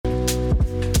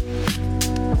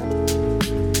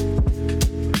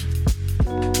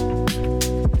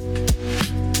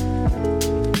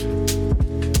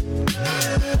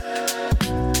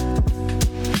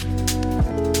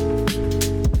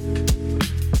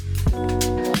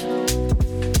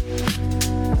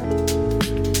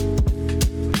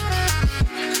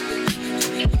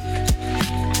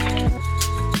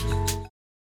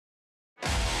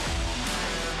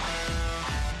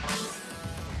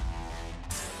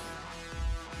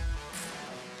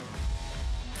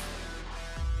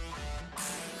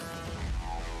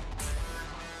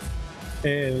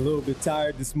And a little bit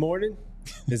tired this morning.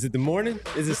 Is it the morning?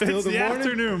 Is it still it's the morning?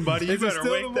 Afternoon, buddy. You better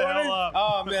wake the hell up.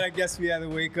 Oh, man, I guess we had to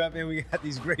wake up, and we got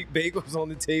these great bagels on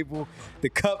the table, the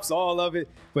cups, all of it.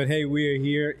 But, hey, we are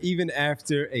here even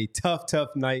after a tough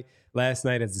night last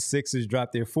night as the Sixers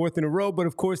dropped their fourth in a row. But,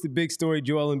 of course, the big story,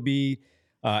 Joel Embiid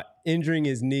injuring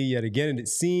his knee yet again, and it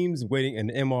seems waiting an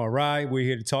MRI. We're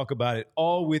here to talk about it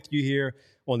all with you here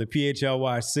on the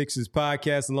PHLY Sixers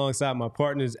podcast alongside my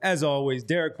partners, as always,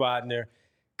 Derek Bodner,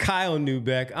 Kyle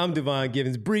Newbeck. I'm Devon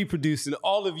Givens, Bree producing.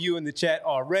 All of you in the chat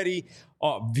already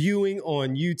viewing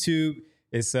on YouTube.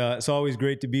 It's always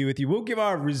great to be with you. We'll give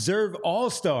our reserve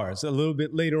all-stars a little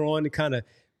bit later on to kind of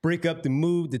break up the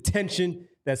mood, the tension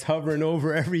that's hovering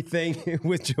over everything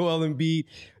with Joel Embiid.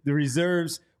 The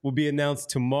reserves will be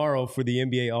announced tomorrow for the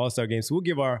NBA All-Star Game. So we'll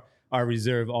give our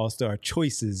reserve all-star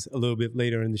choices a little bit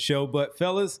later in the show. But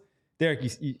fellas, Derek,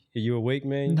 are you awake,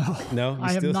 man? No,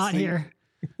 I am not here.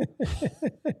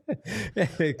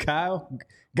 Hey, Kyle,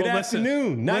 good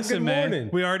afternoon. Good morning. Man,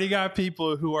 we already got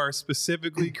people who are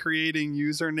specifically creating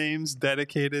usernames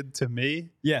dedicated to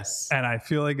me. Yes. And I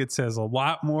feel like it says a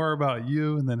lot more about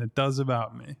you than it does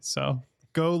about me. So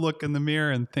go look in the mirror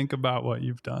and think about what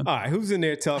you've done. All right, who's in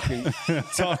there talking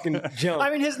junk? I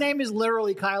mean, his name is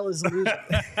literally Kyle is a loser.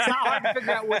 It's not hard to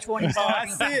figure out which one he's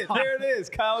talking about. I see it. There it is.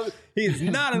 Kyle, he is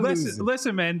not a loser.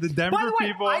 Listen, man, the Denver By the way,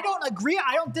 people. I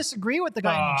don't disagree with the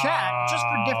guy in the chat, just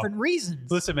for different reasons.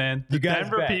 Listen, man, the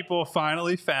Denver people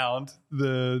finally found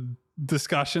the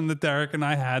discussion that Derek and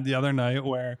I had the other night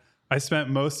where I spent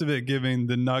most of it giving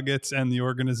the Nuggets and the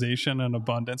organization an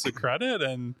abundance of credit,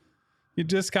 and you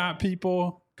just got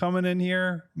people coming in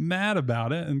here mad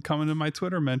about it and coming to my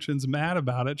Twitter mentions mad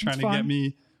about it, trying to get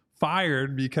me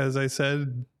fired because I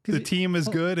said the team is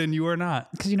good and you are not.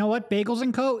 Because you know what?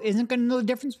 Bagels & Co. isn't going to know the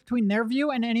difference between their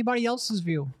view and anybody else's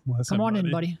view. Listen, Come on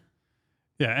in, buddy.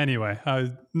 Yeah, anyway,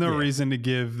 no reason to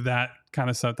give that kind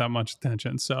of stuff that much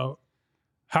attention. So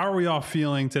how are we all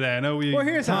feeling today? I know Well,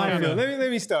 here's how I feel. Let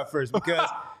me start first because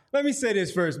let me say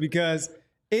this first because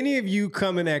any of you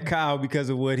coming at Kyle because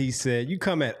of what he said, you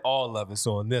come at all of us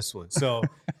on this one. So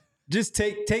just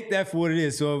take that for what it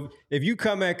is. So if you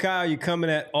come at Kyle, you're coming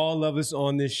at all of us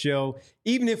on this show.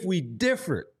 Even if we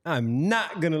differ, I'm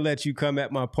not going to let you come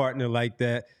at my partner like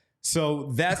that.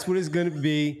 So that's what it's going to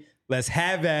be. Let's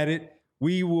have at it.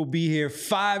 We will be here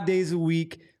 5 days a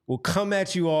week. We'll come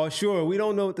at you all. Sure, we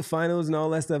don't know what the finals and all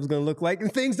that stuff is going to look like.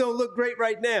 And things don't look great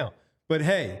right now. But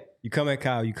hey, you come at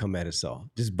Kyle, you come at us all.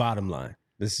 Just bottom line.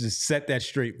 Let's just set that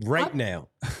straight now.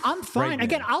 I'm fine. Right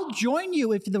Again, I'll join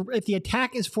you if the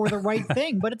attack is for the right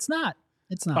thing, but it's not.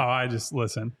 It's not. Oh, I just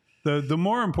listen. The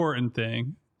more important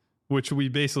thing, which we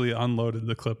basically unloaded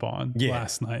the clip on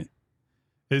last night,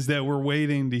 is that we're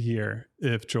waiting to hear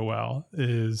if Joel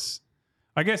is.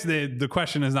 I guess the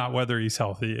question is not whether he's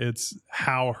healthy. It's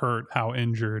how hurt, how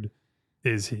injured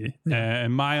is he? Yeah.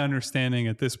 And my understanding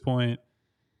at this point,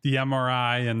 the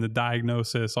MRI and the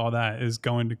diagnosis, all that is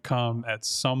going to come at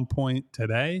some point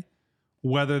today.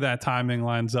 Whether that timing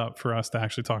lines up for us to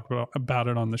actually talk about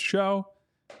it on the show,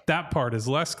 that part is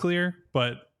less clear.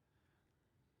 But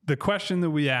the question that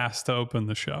we asked to open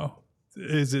the show,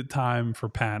 is it time for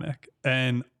panic?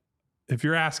 And if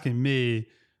you're asking me,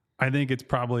 I think it's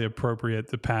probably appropriate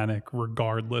to panic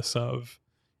regardless of,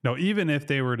 even if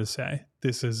they were to say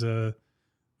this is a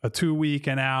 2 week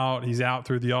and out, he's out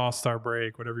through the All-Star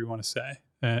break, whatever you want to say.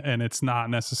 And it's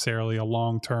not necessarily a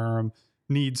long-term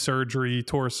need surgery,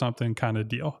 tore something kind of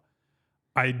deal.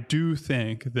 I do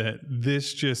think that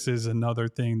this just is another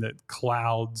thing that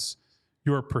clouds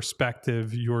your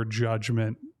perspective, your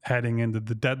judgment heading into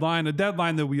the deadline, a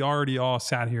deadline that we already all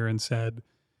sat here and said,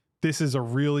 this is a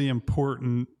really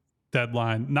important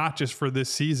deadline, not just for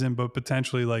this season, but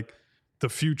potentially like the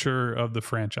future of the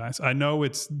franchise. I know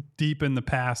it's deep in the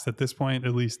past at this point,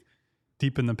 at least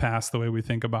deep in the past, the way we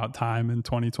think about time in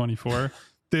 2024.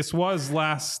 This was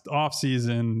last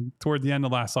offseason, toward the end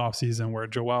of last offseason, where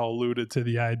Joel alluded to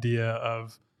the idea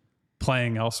of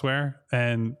playing elsewhere.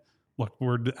 And look,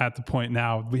 we're at the point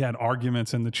now, we had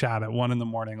arguments in the chat at 1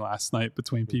 a.m. last night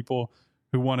between people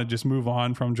who want to just move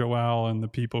on from Joel and the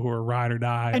people who are ride or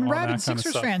die. And rabid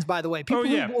Sixers fans, by the way. People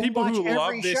who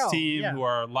love this team, who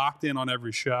are locked in on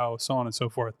every show, so on and so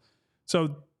forth.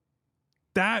 So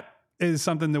that is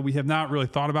something that we have not really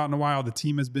thought about in a while. The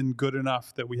team has been good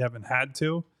enough that we haven't had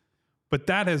to. But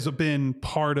that has been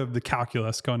part of the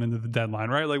calculus going into the deadline,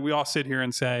 right? Like we all sit here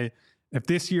and say, if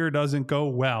this year doesn't go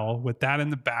well with that in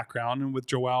the background and with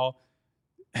Joel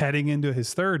heading into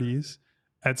his 30s,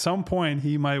 at some point,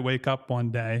 he might wake up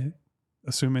one day,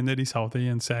 assuming that he's healthy,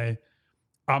 and say,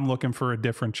 I'm looking for a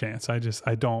different chance. I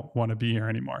don't want to be here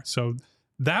anymore. So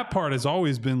that part has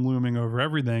always been looming over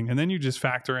everything. And then you just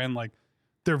factor in like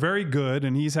they're very good,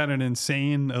 and he's had an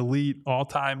insane, elite,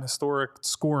 all-time historic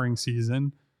scoring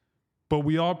season. But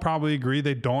we all probably agree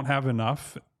they don't have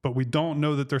enough, but we don't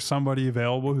know that there's somebody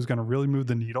available who's going to really move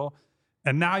the needle.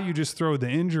 And now you just throw the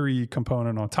injury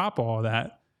component on top of all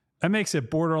that. That makes it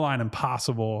borderline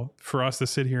impossible for us to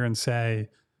sit here and say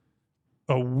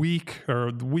a week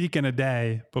and a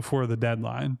day before the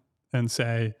deadline and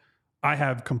say, I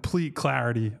have complete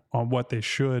clarity on what they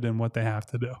should and what they have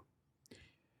to do.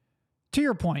 To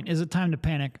your point, is it time to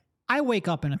panic? I wake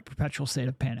up in a perpetual state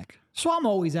of panic. So I'm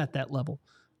always at that level.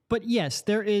 But yes,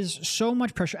 there is so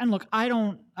much pressure. And look, I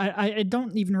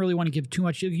don't even really want to give too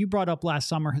much. You brought up last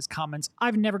summer his comments.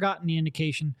 I've never gotten the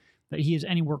indication that he is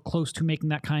anywhere close to making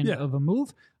that kind of a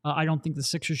move. I don't think the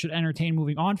Sixers should entertain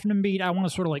moving on from Embiid. I want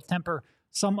to sort of like temper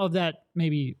some of that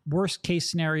maybe worst case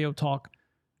scenario talk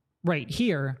right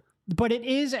here. But it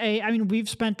is we've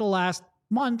spent the last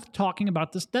month talking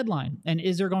about this deadline. And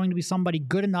is there going to be somebody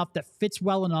good enough that fits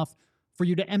well enough for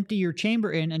you to empty your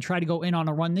chamber in and try to go in on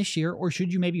a run this year? Or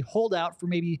should you maybe hold out for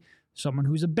maybe someone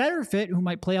who's a better fit, who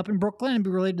might play up in Brooklyn and be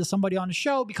related to somebody on the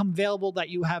show, become available, that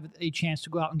you have a chance to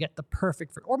go out and get the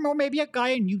perfect fit? Or maybe a guy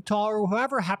in Utah or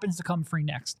whoever happens to come free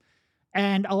next.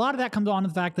 And a lot of that comes on to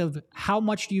the fact of how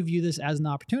much do you view this as an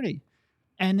opportunity?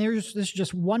 And there's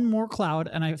just one more cloud.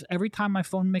 And every time my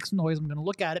phone makes noise, I'm going to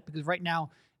look at it, because right now,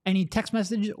 any text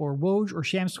message or Woj or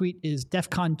Sham Suite is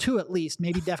DEFCON 2 at least,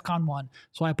 maybe DEFCON 1.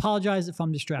 So I apologize if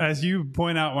I'm distracted. As you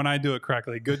point out when I do it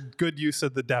correctly, good use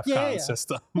of the DEFCON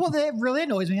system. Well, it really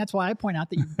annoys me. That's why I point out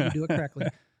that you do it correctly.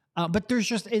 But it's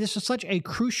just such a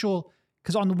crucial,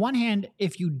 because on the one hand,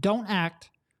 if you don't act,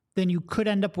 then you could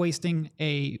end up wasting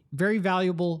a very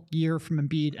valuable year from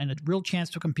Embiid and a real chance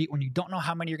to compete when you don't know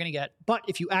how many you're going to get. But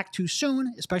if you act too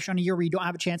soon, especially on a year where you don't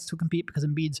have a chance to compete because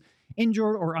Embiid's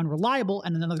injured or unreliable,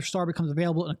 and then another star becomes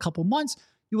available in a couple months,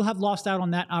 you will have lost out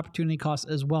on that opportunity cost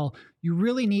as well. You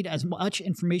really need as much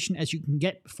information as you can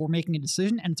get before making a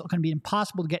decision, and it's going to be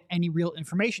impossible to get any real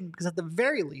information, because at the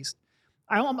very least,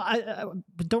 I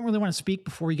don't really want to speak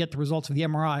before we get the results of the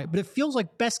MRI, but it feels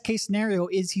like best case scenario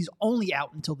is he's only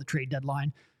out until the trade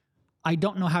deadline. I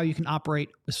don't know how you can operate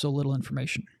with so little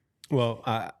information. Well,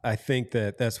 I think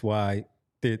that's why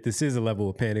this is a level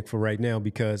of panic for right now,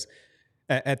 because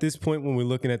at this point, when we're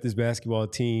looking at this basketball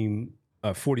team,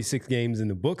 46 games in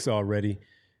the books already,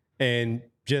 and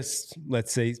just,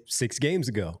 let's say, 6 games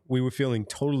ago, we were feeling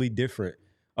totally different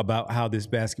about how this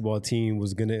basketball team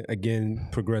was going to, again,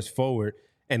 progress forward,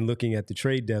 and looking at the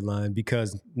trade deadline,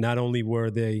 because not only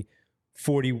were they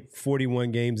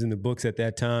 41 games in the books at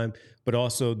that time, but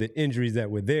also the injuries that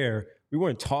were there, we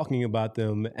weren't talking about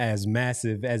them as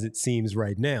massive as it seems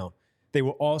right now. They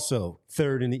were also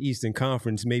third in the Eastern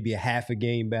Conference, maybe a half a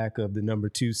game back of the number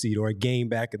 2 seed, or a game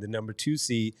back of the number 2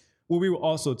 seed, where we were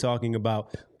also talking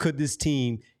about, could this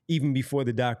team, even before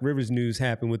the Doc Rivers news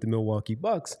happened with the Milwaukee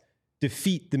Bucks,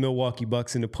 defeat the Milwaukee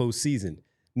Bucks in the postseason?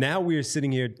 Now we are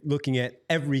sitting here looking at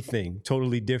everything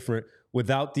totally different,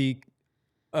 without the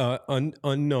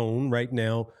unknown right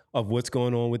now of what's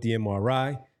going on with the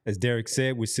MRI. As Derek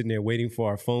said, we're sitting there waiting for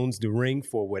our phones to ring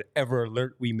for whatever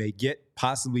alert we may get,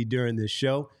 possibly during this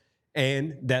show.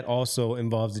 And that also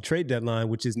involves the trade deadline,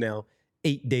 which is now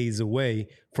 8 days away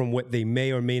from what they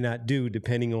may or may not do,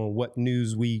 depending on what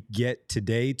news we get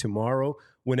today, tomorrow,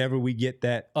 whenever we get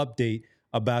that update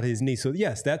about his knee. So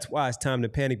yes, that's why it's time to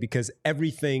panic, because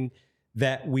everything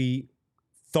that we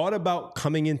thought about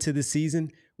coming into the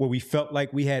season, where we felt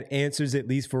like we had answers, at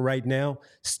least for right now,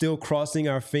 still crossing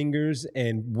our fingers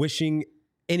and wishing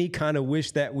any kind of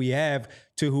wish that we have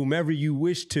to whomever you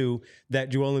wish to, that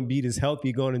Joel Embiid is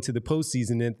healthy going into the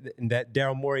postseason, and that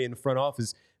Daryl Morey in the front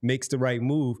office makes the right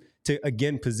move to,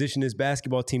 again, position this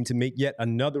basketball team to make yet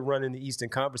another run in the Eastern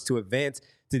Conference, to advance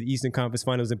to the Eastern Conference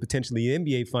Finals and potentially the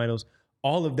NBA Finals.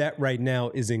 All of that right now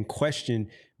is in question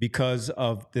because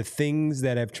of the things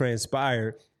that have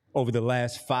transpired over the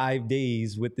last 5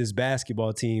 days with this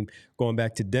basketball team, going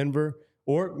back to Denver,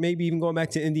 or maybe even going back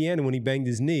to Indiana when he banged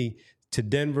his knee, to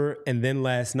Denver, and then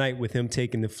last night with him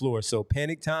taking the floor. So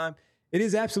panic time. It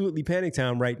is absolutely panic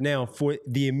time right now for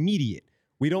the immediate.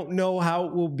 We don't know how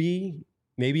it will be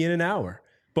maybe in an hour,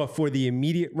 but for the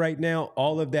immediate right now,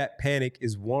 all of that panic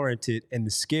is warranted, and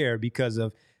the scare, because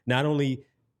of not only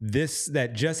this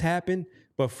that just happened,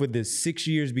 but for the 7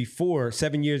 years before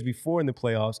in the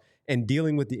playoffs, and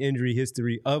dealing with the injury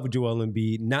history of Joel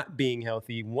Embiid not being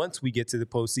healthy once we get to the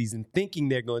postseason, thinking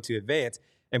they're going to advance.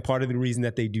 And part of the reason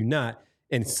that they do not,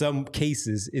 in some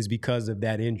cases, is because of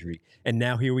that injury. And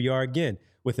now here we are again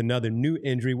with another new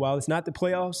injury. While it's not the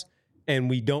playoffs and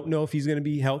we don't know if he's going to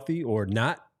be healthy or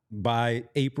not, by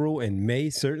April and May,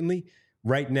 certainly.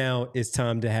 Right now, it's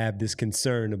time to have this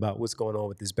concern about what's going on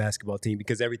with this basketball team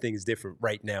because everything is different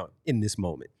right now in this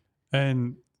moment.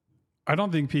 And I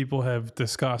don't think people have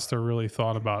discussed or really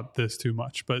thought about this too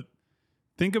much, but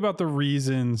think about the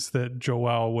reasons that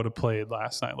Joel would have played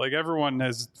last night. Like everyone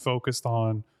has focused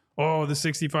on, the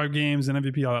 65 games and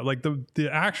MVP, all that. Like the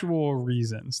actual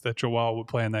reasons that Joel would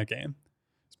play in that game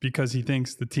is because he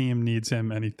thinks the team needs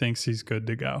him and he thinks he's good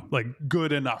to go, like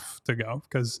good enough to go.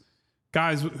 Because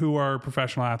guys who are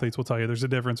professional athletes will tell you there's a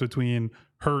difference between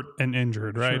hurt and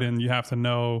injured, right? Sure. And you have to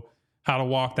know how to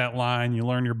walk that line. You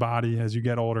learn your body as you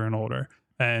get older and older.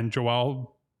 And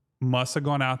Joel must have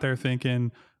gone out there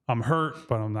thinking, I'm hurt,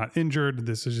 but I'm not injured.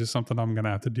 This is just something I'm going to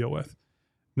have to deal with.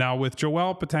 Now, with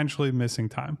Joel potentially missing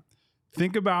time,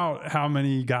 think about how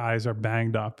many guys are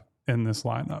banged up in this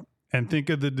lineup and think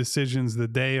of the decisions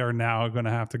that they are now going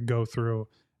to have to go through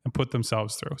and put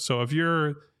themselves through. So if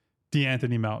you're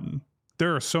DeAnthony Melton,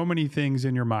 there are so many things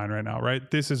in your mind right now, right?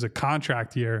 This is a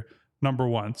contract year, number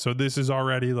one. So this is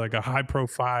already like a high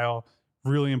profile,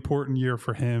 really important year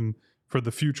for him, for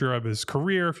the future of his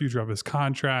career, future of his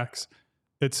contracts,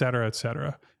 et cetera, et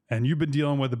cetera. And you've been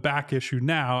dealing with a back issue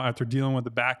now after dealing with the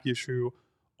back issue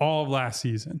all of last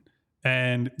season.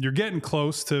 And you're getting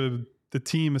close to the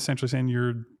team essentially saying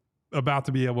you're about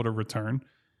to be able to return.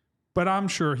 But I'm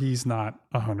sure he's not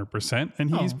 100%.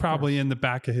 And he's probably in the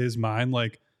back of his mind,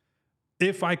 like,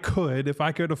 if I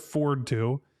could afford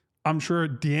to, I'm sure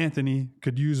DeAnthony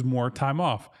could use more time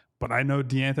off. But I know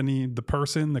DeAnthony, the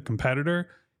person, the competitor,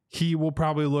 he will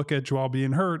probably look at Joel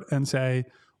being hurt and say,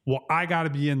 well, I got to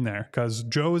be in there because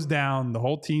Joe's down. The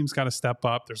whole team's got to step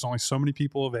up. There's only so many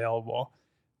people available.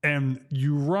 And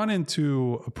you run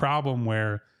into a problem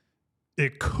where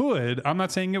it could, I'm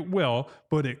not saying it will,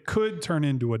 but it could turn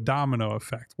into a domino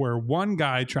effect where one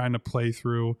guy trying to play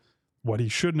through what he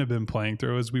shouldn't have been playing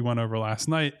through, as we went over last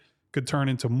night, could turn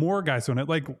into more guys doing it.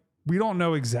 Like, we don't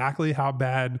know exactly how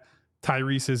bad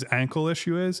Tyrese's ankle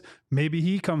issue is. Maybe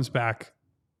he comes back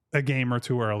a game or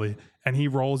two early and he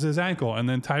rolls his ankle and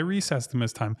then Tyrese has to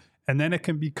miss time. And then it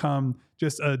can become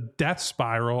just a death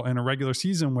spiral in a regular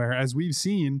season where, as we've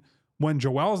seen, when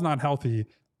Joel's not healthy,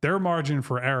 their margin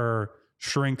for error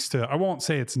shrinks to, I won't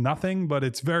say it's nothing, but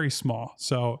it's very small.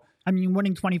 So, I mean,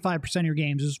 winning 25% of your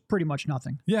games is pretty much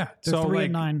nothing. Yeah. They're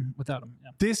 3-9 without him. Yeah.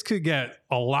 This could get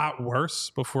a lot worse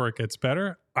before it gets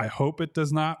better. I hope it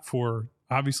does not, for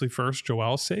obviously first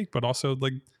Joel's sake, but also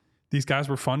like these guys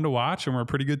were fun to watch and were a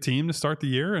pretty good team to start the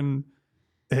year. And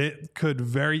it could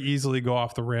very easily go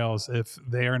off the rails if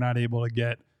they are not able to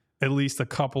get at least a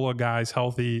couple of guys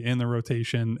healthy in the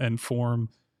rotation and form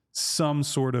some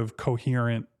sort of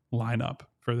coherent lineup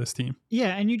for this team.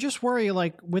 Yeah. And you just worry,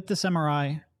 like, with this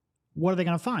MRI, what are they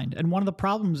going to find? And one of the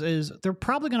problems is they're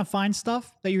probably going to find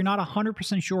stuff that you're not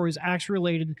 100% sure is actually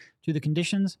related to the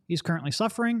conditions he's currently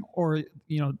suffering, or,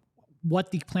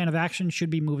 what the plan of action should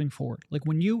be moving forward. Like,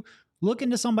 when you look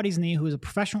into somebody's knee who is a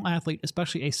professional athlete,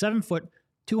 especially a 7-foot,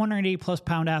 280 plus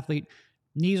pound athlete,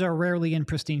 knees are rarely in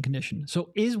pristine condition.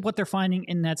 So is what they're finding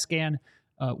in that scan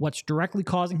what's directly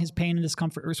causing his pain and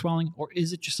discomfort or swelling, or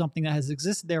is it just something that has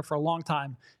existed there for a long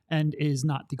time and is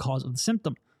not the cause of the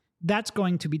symptom? That's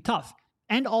going to be tough.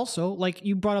 And also, like,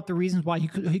 you brought up the reasons why he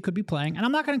could be playing. And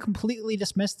I'm not going to completely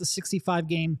dismiss the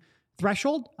 65-game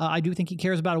threshold. I do think he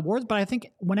cares about awards, but I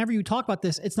think whenever you talk about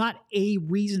this, it's not a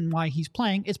reason why he's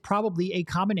playing. It's probably a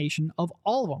combination of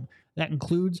all of them. That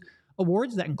includes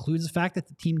awards. That includes the fact that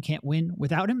the team can't win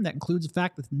without him. That includes the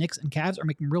fact that the Knicks and Cavs are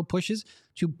making real pushes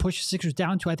to push the Sixers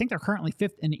down to, I think they're currently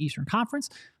 5th in the Eastern Conference.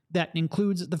 That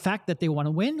includes the fact that they want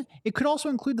to win. It could also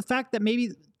include the fact that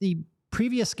maybe the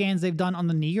previous scans they've done on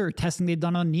the knee or testing they've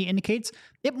done on the knee indicates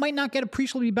it might not get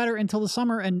appreciably better until the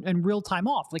summer and real time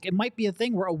off. Like, it might be a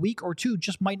thing where a week or two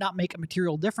just might not make a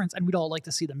material difference, and we'd all like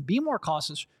to see them be more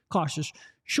cautious,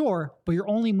 sure, but you're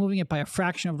only moving it by a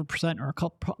fraction of a percent or a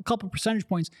couple percentage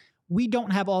points. We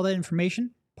don't have all that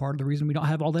information. Part of the reason we don't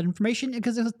have all that information is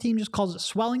because the team just calls it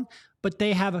swelling, but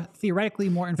they have theoretically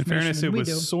more information. In fairness, than it we was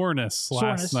do. Soreness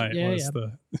last night.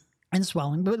 And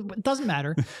swelling, but it doesn't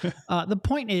matter. The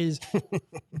point is,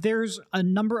 there's a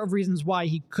number of reasons why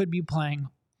he could be playing.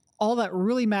 All that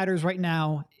really matters right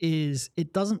now is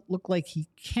it doesn't look like he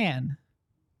can,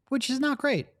 which is not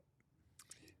great.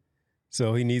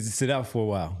 So he needs to sit out for a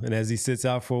while. And as he sits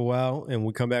out for a while and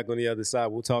we come back on the other side,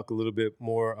 we'll talk a little bit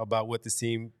more about what this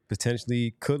team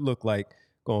potentially could look like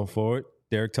going forward.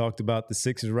 Derek talked about the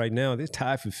Sixers right now. They're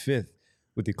tied for 5th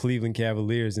with the Cleveland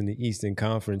Cavaliers in the Eastern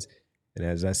Conference. And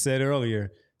as I said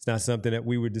earlier, it's not something that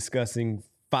we were discussing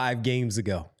 5 games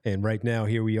ago. And right now,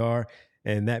 here we are.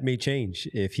 And that may change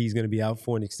if he's going to be out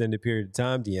for an extended period of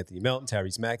time. DeAnthony Melton,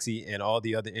 Tyrese Maxey, and all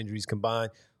the other injuries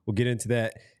combined. We'll get into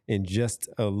that in just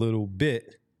a little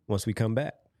bit once we come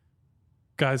back.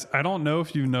 Guys, I don't know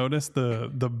if you noticed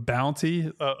the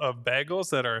bounty of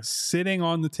bagels that are sitting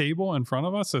on the table in front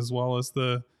of us, as well as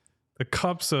the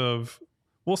cups of,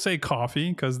 we'll say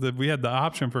coffee, because we had the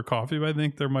option for coffee, but I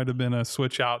think there might have been a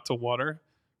switch out to water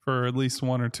for at least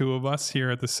one or two of us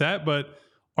here at the set. But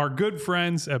our good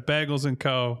friends at Bagels &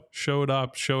 Co. showed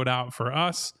out for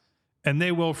us, and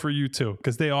they will for you too,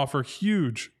 because they offer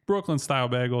huge Brooklyn-style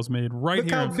bagels made right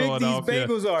here in Philadelphia. Look how big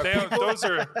these bagels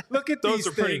are. Look at those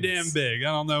are pretty damn big. I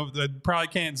don't know. I probably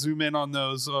can't zoom in on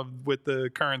those with the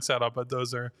current setup, but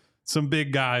those are some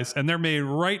big guys, and they're made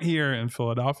right here in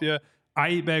Philadelphia. I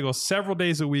eat bagels several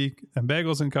days a week, and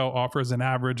Bagels & Co. offers an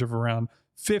average of around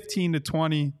 15 to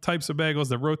 20 types of bagels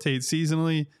that rotate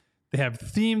seasonally. They have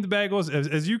themed bagels.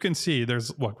 As you can see,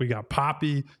 we got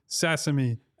poppy,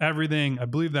 sesame, everything. I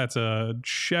believe that's a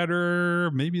cheddar,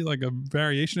 maybe like a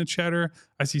variation of cheddar.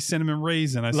 I see cinnamon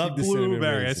raisin. I see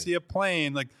blueberry. I see a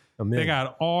plain. They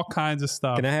got all kinds of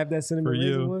stuff. Can I have that cinnamon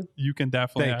raisin one? You can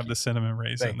definitely have the cinnamon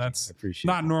raisin. That's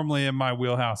not normally in my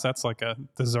wheelhouse. That's like a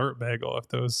dessert bagel if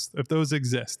those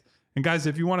exist. And guys,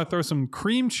 if you want to throw some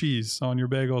cream cheese on your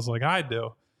bagels like I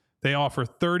do, they offer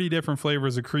 30 different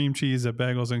flavors of cream cheese at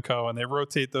Bagels & Co. And they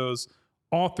rotate those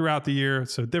all throughout the year.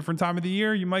 So different time of the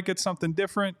year, you might get something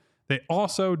different. They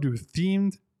also do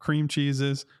themed cream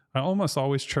cheeses. I almost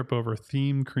always trip over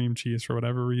themed cream cheese for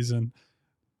whatever reason.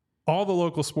 All the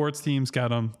local sports teams got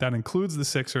them. That includes the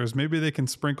Sixers. Maybe they can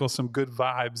sprinkle some good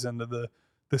vibes into the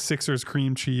Sixers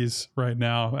cream cheese right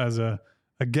now as a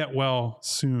get well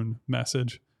soon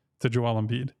message to Joel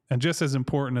Embiid. And just as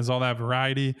important as all that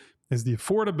variety is the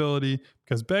affordability,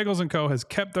 because Bagels & Co. has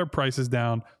kept their prices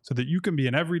down so that you can be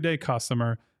an everyday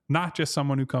customer, not just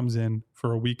someone who comes in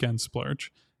for a weekend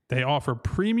splurge. They offer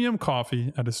premium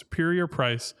coffee at a superior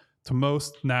price to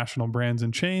most national brands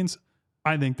and chains.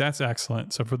 I think that's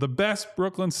excellent. So for the best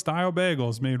Brooklyn-style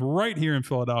bagels made right here in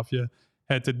Philadelphia,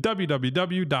 head to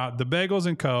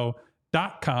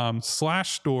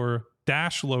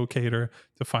www.thebagelsandco.com/store-locator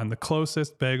to find the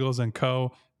closest Bagels &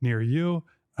 Co. near you.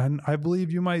 And I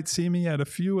believe you might see me at a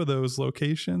few of those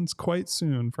locations quite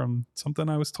soon from something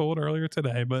I was told earlier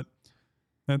today, but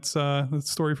that's a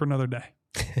story for another day.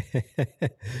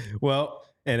 Well,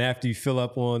 and after you fill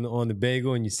up on the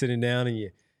bagel and you're sitting down and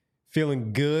you're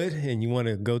feeling good and you want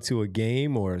to go to a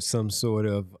game or some sort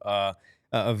of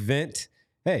event,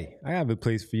 hey, I have a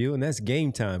place for you, and that's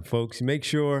Game Time, folks. Make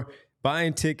sure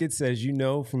buying tickets, as you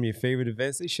know, from your favorite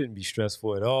events, they shouldn't be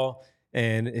stressful at all.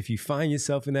 And if you find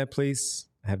yourself in that place,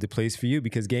 I have the place for you,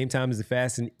 because Game Time is the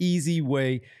fast and easy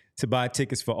way to buy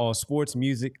tickets for all sports,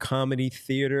 music, comedy,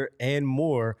 theater, and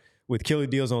more, with killer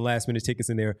deals on last-minute tickets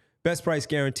and their best price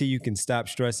guarantee. You can stop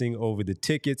stressing over the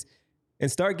tickets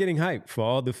and start getting hyped for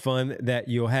all the fun that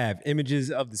you'll have.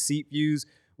 Images of the seat views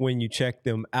when you check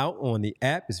them out on the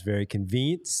app is very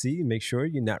convenient to see. Make sure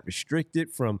you're not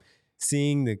restricted from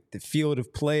seeing the field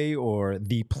of play or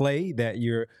the play that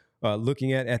you're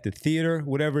looking at the theater,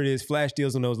 whatever it is. Flash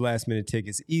deals on those last-minute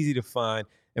tickets. Easy to find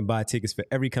and buy tickets for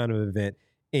every kind of event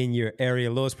in your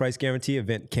area. Lowest price guarantee,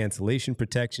 event cancellation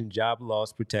protection, job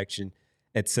loss protection,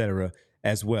 etc.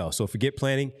 as well. So forget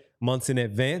planning months in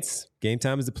advance. Game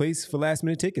Time is the place for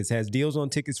last-minute tickets. Has deals on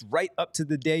tickets right up to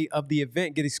the day of the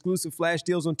event. Get exclusive flash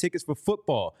deals on tickets for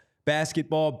football,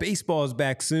 basketball, baseball is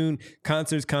back soon,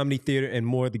 concerts, comedy, theater, and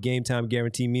more. The Game Time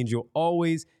guarantee means you'll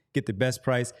always get the best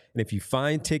price. And if you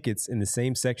find tickets in the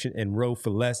same section and row for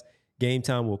less, Game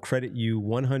Time will credit you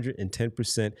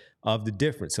 110% of the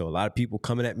difference. So a lot of people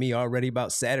coming at me already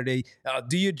about Saturday.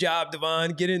 Do your job,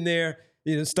 Devon. Get in there.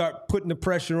 Start putting the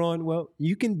pressure on. Well,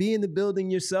 you can be in the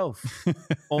building yourself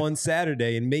on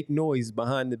Saturday and make noise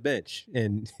behind the bench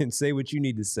and say what you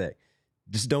need to say.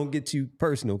 Just don't get too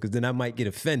personal, because then I might get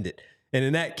offended. And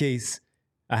in that case,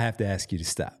 I have to ask you to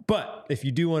stop. But if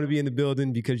you do want to be in the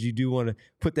building because you do want to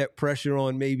put that pressure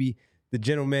on maybe the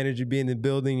general manager be in the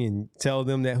building and tell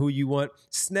them that who you want,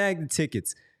 snag the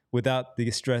tickets without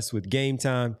the stress with Game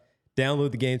Time.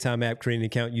 Download the Game Time app, create an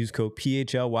account, use code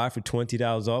PHLY for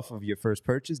 $20 off of your first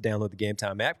purchase. Download the Game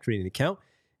Time app, create an account.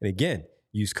 And again,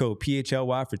 use code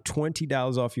PHLY for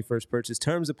 $20 off your first purchase.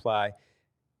 Terms apply.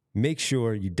 Make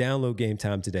sure you download Game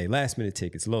Time today. Last minute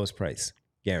tickets, lowest price,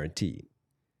 guaranteed.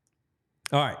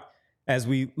 All right. As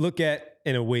we look at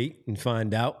and await and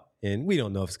find out, and we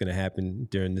don't know if it's going to happen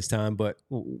during this time, but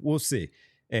we'll see.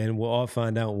 And we'll all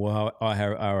find out. We'll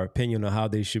have our opinion on how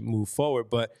they should move forward.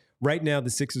 But right now, the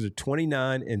Sixers are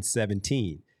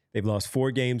 29-17. They've lost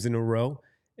 4 games in a row,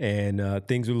 and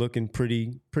things are looking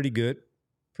pretty good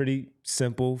pretty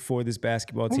simple for this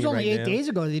basketball team It was only right 8 now. days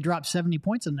ago they dropped 70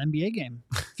 points in an NBA game.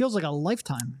 Feels like a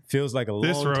lifetime. Feels like a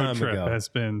This long road time trip ago. has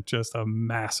been just a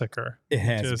massacre. It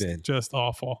has been. Just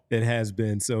awful. It has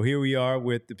been. So here we are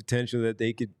with the potential that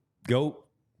they could go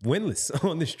winless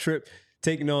on this trip,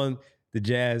 taking on the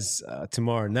Jazz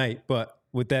tomorrow night. But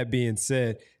with that being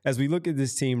said, as we look at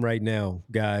this team right now,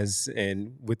 guys,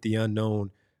 and with the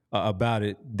unknown about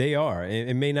it, they are.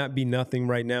 It may not be nothing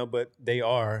right now, but they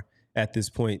are at this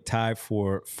point tied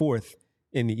for fourth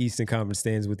in the Eastern Conference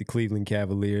standings with the Cleveland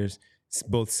Cavaliers. It's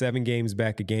both 7 games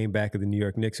back, a game back of the New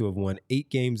York Knicks, who have won 8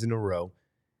 games in a row.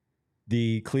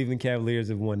 The Cleveland Cavaliers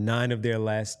have won 9 of their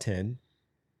last 10,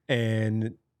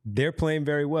 and they're playing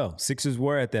very well. Sixers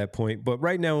were at that point. But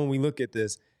right now, when we look at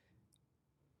this,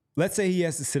 let's say he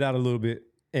has to sit out a little bit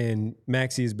and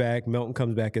Maxey is back, Melton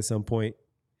comes back at some point,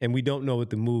 and we don't know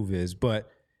what the move is.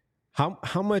 But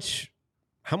how much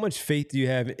faith do you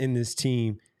have in this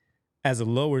team as a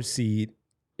lower seed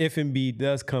if Embiid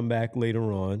does come back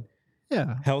later on,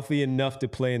 healthy enough to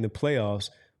play in the playoffs,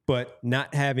 but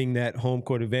not having that home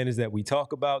court advantage that we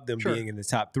talk about, them being in the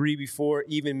top 3 before,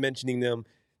 even mentioning them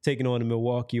taking on a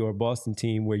Milwaukee or Boston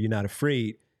team where you're not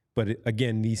afraid. But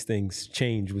again, these things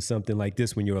change with something like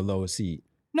this when you're a lower seed.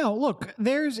 No, look,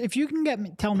 if you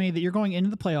can tell me that you're going into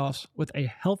the playoffs with a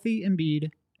healthy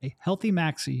Embiid, a healthy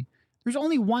Maxey, there's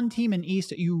only one team in East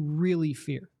that you really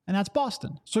fear, and that's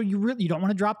Boston. So you don't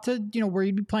want to drop to, where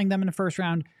you'd be playing them in the first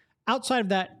round. Outside of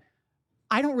that,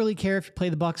 I don't really care if you play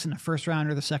the Bucks in the first round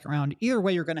or the second round. Either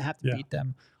way, you're going to have to beat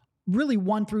them. Really,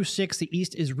 1 through 6, the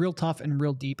East is real tough and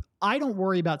real deep. I don't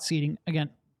worry about seeding, again,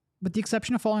 with the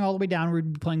exception of falling all the way down,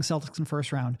 we'd be playing Celtics in the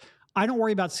first round. I don't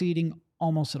worry about seeding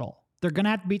almost at all. They're going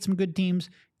to have to beat some good teams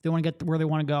if they want to get where they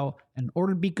want to go. In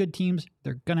order to beat good teams,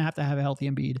 they're going to have a healthy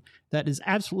Embiid. That is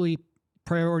absolutely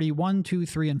priority 1, 2,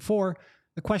 3, and 4.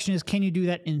 The question is, can you do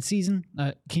that in season?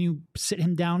 Can you sit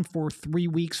him down for 3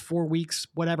 weeks, 4 weeks,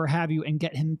 whatever have you, and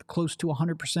get him close to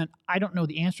 100%? I don't know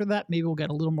the answer to that. Maybe we'll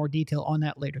get a little more detail on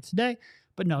that later today.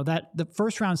 But no, the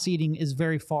first round seeding is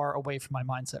very far away from my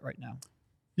mindset right now.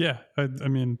 Yeah, I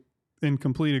mean, in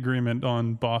complete agreement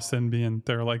on Boston being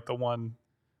they're like the one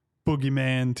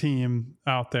boogeyman team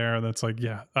out there that's like,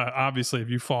 obviously if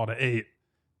you fall to 8,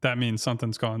 that means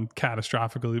something's gone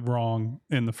catastrophically wrong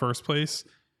in the first place.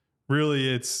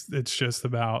 Really, it's just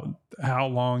about how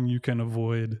long you can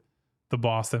avoid the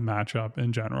Boston matchup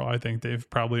in general. I think they've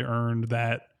probably earned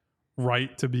that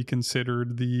right to be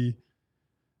considered the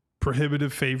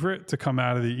prohibitive favorite to come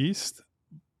out of the East.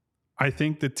 I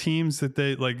think the teams that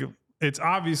they like, it's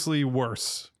obviously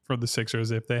worse for the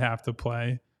Sixers if they have to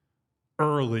play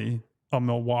early a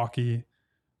Milwaukee,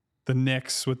 the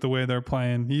Knicks with the way they're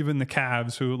playing, even the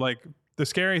Cavs, who like the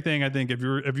scary thing. I think if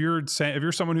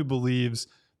you're someone who believes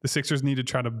the Sixers need to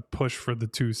try to push for the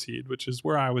 2 seed, which is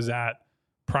where I was at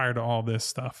prior to all this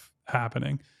stuff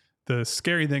happening. The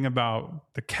scary thing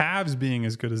about the Cavs being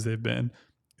as good as they've been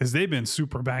is they've been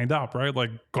super banged up, right? Like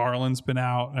Garland's been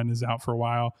out and is out for a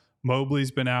while.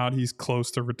 Mobley's been out. He's close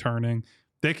to returning.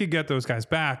 They could get those guys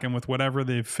back. And with whatever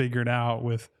they've figured out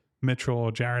with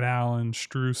Mitchell, Jared Allen,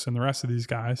 Strus, and the rest of these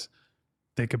guys,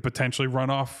 they could potentially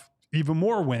run off even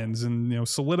more wins and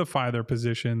solidify their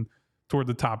position toward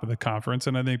the top of the conference.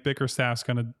 And I think Bickerstaff's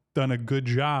done a good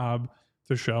job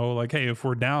to show like, hey, if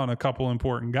we're down a couple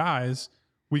important guys,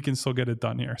 we can still get it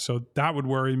done here. So that would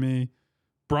worry me.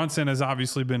 Brunson has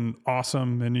obviously been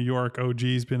awesome in New York.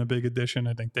 OG's been a big addition.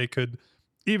 I think they could,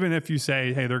 even if you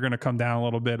say, hey, they're going to come down a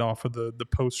little bit off of the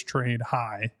post-trade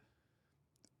high,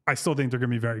 I still think they're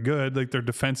going to be very good. Like their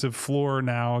defensive floor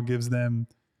now gives them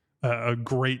a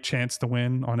great chance to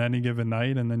win on any given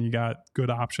night. And then you got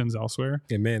good options elsewhere.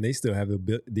 And man, they still have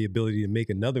the ability to make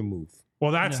another move.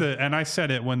 Well, that's it. And I said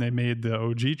it when they made the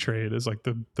OG trade is like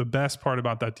the best part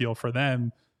about that deal for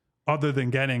them, other than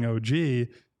getting OG,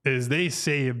 is they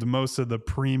saved most of the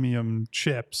premium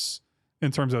chips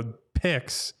in terms of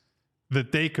picks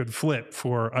that they could flip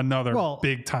for another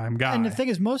big time guy. And the thing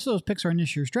is, most of those picks are in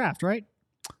this year's draft, right?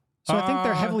 So I think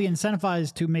they're heavily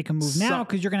incentivized to make a move now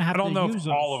because you're going to have to use those. I don't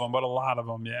know if all of them, but a lot of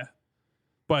them, yeah.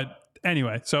 But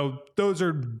anyway, so those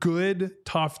are good,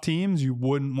 tough teams you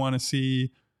wouldn't want to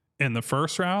see in the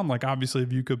first round. Like obviously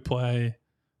if you could play,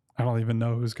 I don't even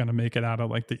know who's going to make it out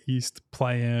of like the East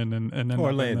play-in and then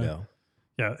Orlando.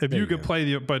 If you could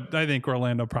play but I think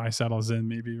Orlando probably settles in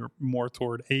maybe more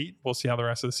toward 8. We'll see how the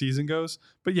rest of the season goes.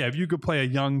 But yeah, if you could play a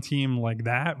young team like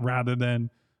that rather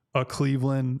than a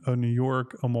Cleveland, a New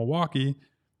York, a Milwaukee,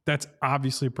 that's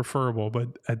obviously preferable.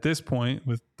 But at this point,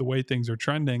 with the way things are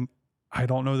trending, I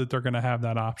don't know that they're going to have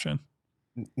that option.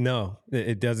 No,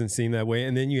 it doesn't seem that way.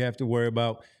 And then you have to worry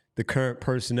about the current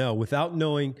personnel without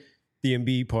knowing the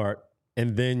Embiid part,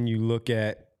 and then you look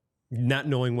at not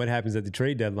knowing what happens at the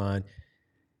trade deadline,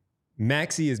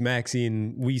 Maxey is Maxey,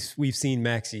 and we've seen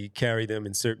Maxey carry them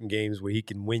in certain games where he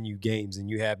can win you games, and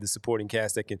you have the supporting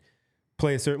cast that can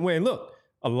play a certain way. And look,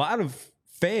 a lot of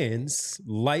fans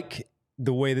like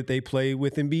the way that they play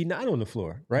with Embiid not on the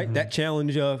floor, right? Mm-hmm. That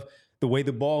challenge of the way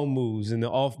the ball moves and the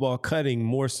off-ball cutting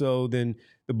more so than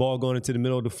the ball going into the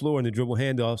middle of the floor and the dribble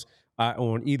handoffs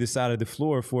on either side of the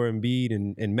floor for Embiid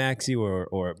and Maxey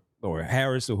or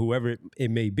Harris or whoever it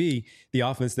may be, the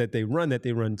offense that they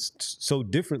run so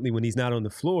differently when he's not on the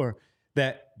floor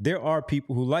that there are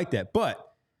people who like that.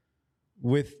 But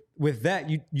with that,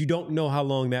 you don't know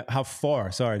how far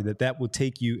that will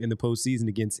take you in the postseason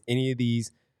against any of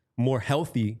these more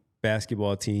healthy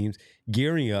basketball teams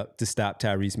gearing up to stop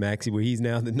Tyrese Maxey, where he's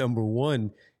now the number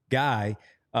one guy.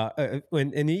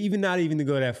 And even not even to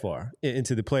go that far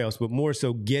into the playoffs, but more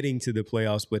so getting to the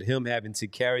playoffs, but him having to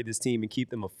carry this team and keep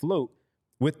them afloat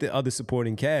with the other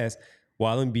supporting cast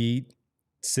while Embiid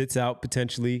sits out,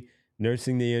 potentially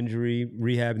nursing the injury,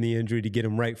 rehabbing the injury to get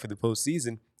him right for the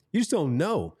postseason. You just don't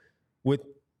know. With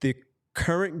the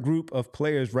current group of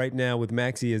players right now with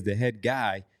Maxey as the head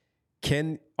guy,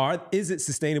 is it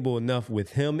sustainable enough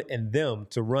with him and them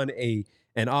to run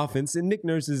an offense? And Nick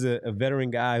Nurse is a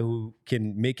veteran guy who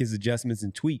can make his adjustments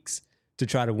and tweaks to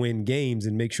try to win games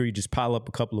and make sure you just pile up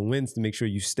a couple of wins to make sure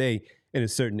you stay in a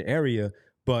certain area.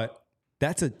 But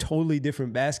that's a totally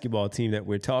different basketball team that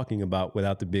we're talking about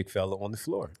without the big fella on the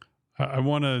floor. I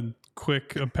want to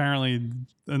apparently,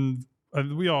 and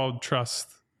we all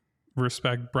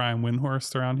respect Brian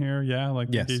Windhorst around here. Yeah,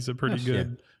 yes. He's a pretty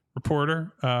good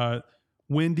reporter.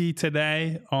 Windy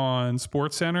today on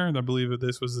SportsCenter, I believe that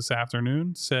this was this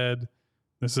afternoon, said,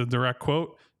 this is a direct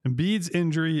quote, Embiid's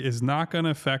injury is not going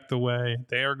to affect the way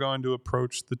they are going to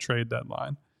approach the trade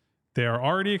deadline. They are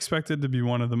already expected to be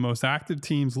one of the most active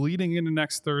teams leading into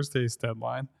next Thursday's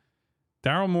deadline.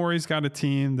 Daryl Morey's got a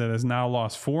team that has now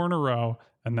lost 4 in a row,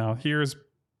 and now here's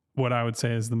what I would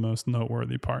say is the most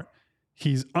noteworthy part.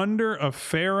 He's under a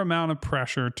fair amount of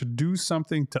pressure to do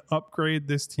something to upgrade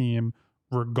this team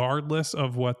regardless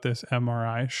of what this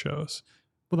MRI shows.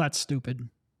 Well, that's stupid.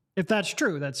 If that's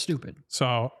true, that's stupid.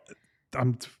 So,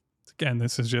 again,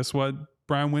 this is just what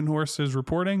Brian Windhorst is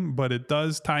reporting, but it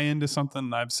does tie into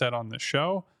something I've said on the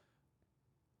show.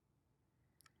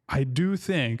 I do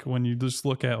think when you just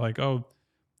look at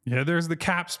there's the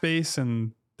cap space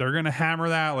and they're going to hammer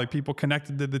that, like people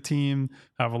connected to the team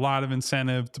have a lot of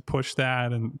incentive to push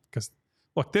that. And because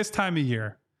look, this time of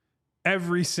year,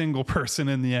 every single person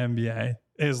in the NBA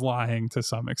is lying to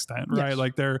some extent, right? Yes.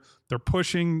 Like they're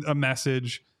pushing a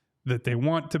message that they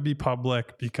want to be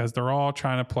public because they're all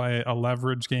trying to play a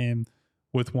leverage game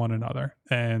with one another.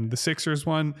 And the Sixers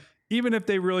one, even if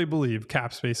they really believe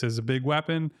cap space is a big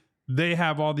weapon, they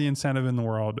have all the incentive in the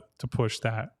world to push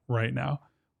that right now.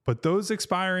 But those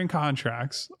expiring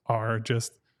contracts are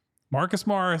just Marcus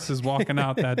Morris is walking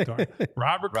out that door.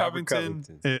 Robert Covington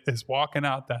is walking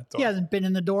out that door. He hasn't been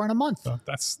in the door in a month.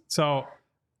 So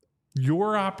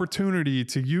your opportunity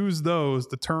to use those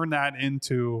to turn that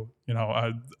into,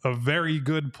 a very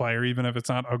good player, even if it's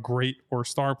not a great or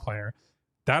star player,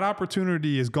 that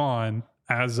opportunity is gone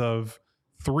as of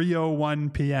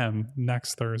 3:01 p.m.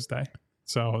 next Thursday.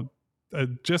 So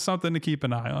just something to keep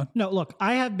an eye on. No, look,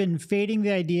 I have been fading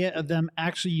the idea of them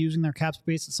actually using their cap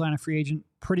space to sign a free agent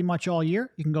pretty much all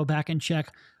year. You can go back and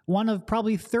check one of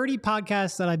probably 30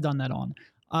 podcasts that I've done that on.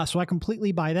 So I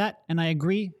completely buy that. And I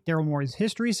agree. Daryl Morey's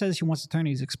history says he wants to turn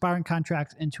these expiring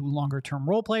contracts into longer-term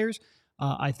role players.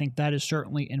 I think that is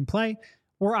certainly in play.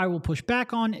 Where I will push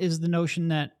back on is the notion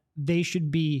that they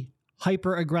should be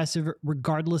hyper-aggressive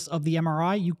regardless of the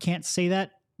MRI. You can't say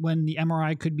that when the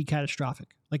MRI could be catastrophic.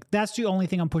 Like, that's the only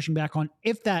thing I'm pushing back on.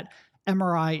 If that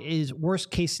MRI is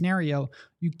worst case scenario,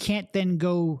 you can't then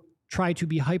go try to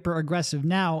be hyper aggressive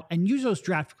now and use those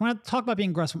draft. When I talk about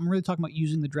being aggressive, I'm really talking about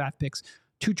using the draft picks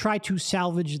to try to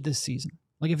salvage this season.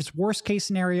 Like, if it's worst case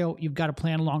scenario, you've got to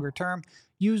plan longer term.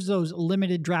 Use those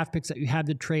limited draft picks that you have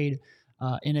to trade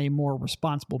in a more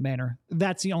responsible manner.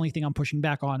 That's the only thing I'm pushing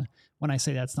back on when I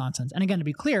say that's nonsense. And again, to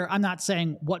be clear, I'm not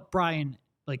saying what Brian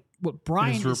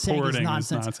is saying is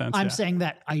nonsense. I'm saying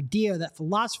that idea, that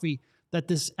philosophy that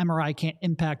this MRI can't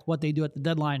impact what they do at the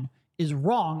deadline is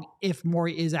wrong if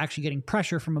Morey is actually getting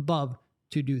pressure from above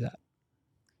to do that.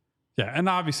 Yeah, and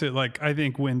obviously, I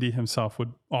think Windy himself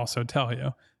would also tell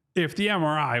you, if the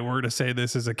MRI were to say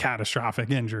this is a catastrophic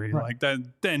injury, right,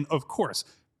 then of course,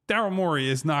 Daryl Morey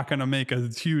is not going to make a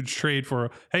huge trade for,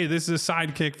 hey, this is a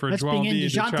sidekick for Joel Embiid. That's being in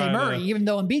DeJounte Murray, even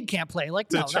though Embiid can't play. No,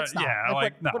 that's not. Yeah,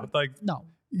 no.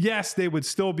 yes, they would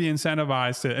still be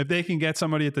incentivized to, if they can get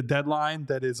somebody at the deadline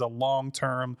that is a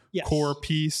long-term core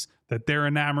piece that they're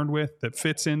enamored with, that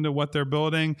fits into what they're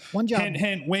building. One job. Hint,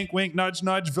 hint, wink, wink, nudge,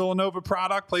 nudge. Villanova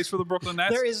product, plays for the Brooklyn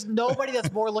Nets. There is nobody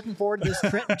that's more looking forward to this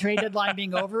trade deadline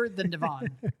being over than Devon.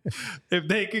 If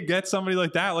they could get somebody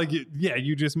like that, like,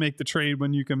 you just make the trade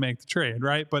when you can make the trade,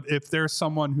 right? But if there's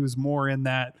someone who's more in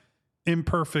that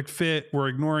imperfect fit, we're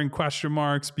ignoring question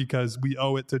marks because we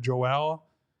owe it to Joel,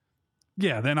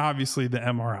 then obviously the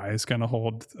MRI is going to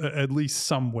hold at least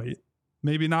some weight.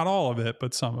 Maybe not all of it,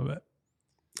 but some of it.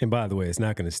 And by the way, it's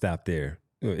not going to stop there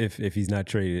if he's not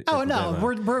traded. Oh, no.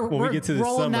 We're we get to the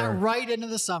rolling summer, that right into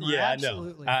the summer. Yeah,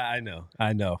 absolutely. I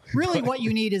know. Really, what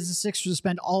you need is the Sixers to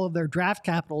spend all of their draft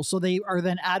capital so they are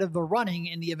then out of the running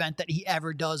in the event that he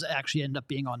ever does actually end up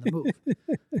being on the move.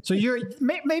 So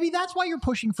maybe that's why you're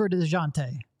pushing for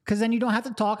DeJounte, because then you don't have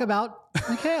to talk about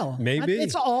Mikal. Maybe.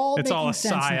 It's all a making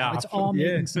sense now. psyop. It's all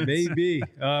making sense. Maybe.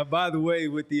 By the way,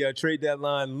 with the trade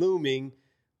deadline looming,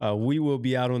 we will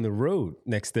be out on the road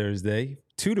next Thursday,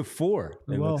 2 to 4.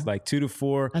 It looks like 2 to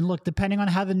 4. And look, depending on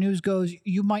how the news goes,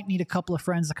 you might need a couple of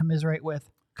friends to commiserate with.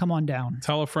 Come on down.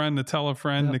 Tell a friend to tell a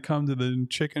friend to come to the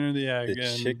chicken or the egg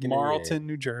in Marlton,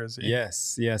 New Jersey.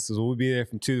 Yes. So we'll be there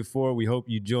from 2 to 4. We hope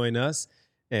you join us.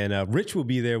 And Rich will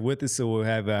be there with us, so we'll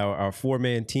have our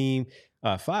 4-man team.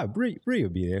 Bree will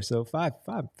be there, so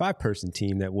five-person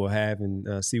team that we'll have,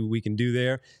 and see what we can do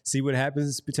there. See what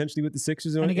happens potentially with the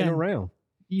Sixers in a round.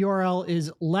 URL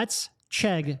is Let's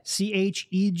Chegg,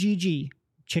 CHEGG,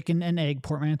 chicken and egg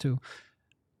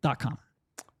portmanteau.com.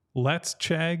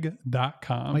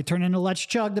 Let'sChegg.com. Might turn into Let's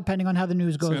Chug depending on how the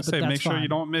news goes. I was going to say, make sure you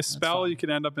don't misspell. You could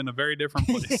end up in a very different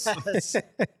place. Yes.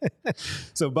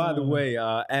 So, by the way,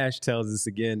 Ash tells us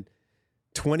again,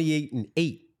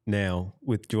 28-8 now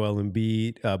with Joel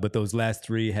Embiid, but those last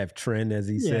 3 have trend, as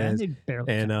he says.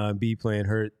 And Embiid playing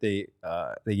hurt, they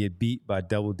get beat by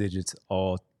double digits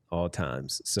all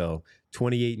times. So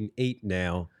 28-8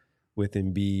 now with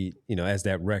Embiid, as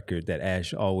that record that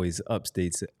Ash always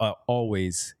updates,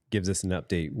 always gives us an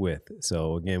update with.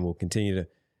 So again, we'll continue to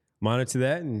monitor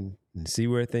that and see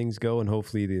where things go, and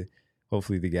hopefully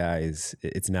the guy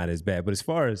it's not as bad. But as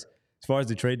far as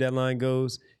the trade deadline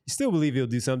goes, you still believe he'll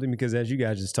do something, because as you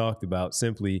guys just talked about,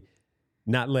 simply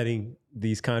not letting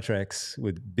these contracts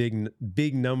with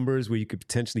big numbers where you could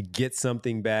potentially get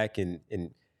something back and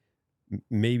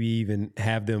maybe even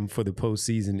have them for the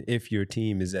postseason if your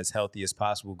team is as healthy as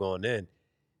possible going in.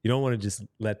 You don't want to just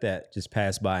let that just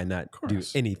pass by and not do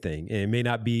anything. And it may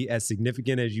not be as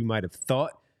significant as you might have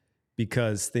thought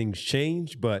because things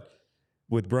change, but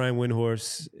with Brian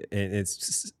Windhorst, and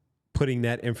it's putting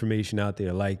that information out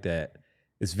there like that,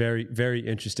 it's very, very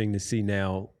interesting to see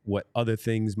now what other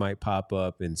things might pop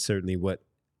up, and certainly what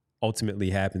ultimately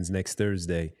happens next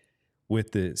Thursday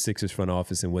with the Sixers front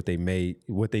office and what they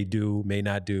do, may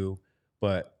not do.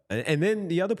 And then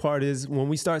the other part is when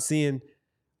we start seeing,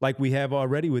 like we have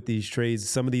already with these trades,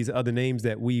 some of these other names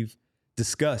that we've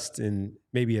discussed and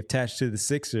maybe attached to the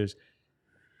Sixers,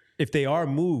 if they are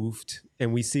moved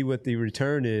and we see what the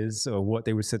return is or what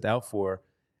they were sent out for,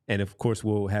 and of course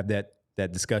we'll have that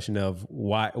discussion of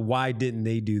why didn't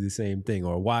they do the same thing,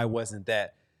 or why wasn't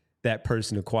that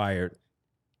person acquired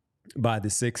by the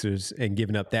Sixers and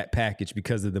giving up that package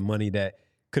because of the money that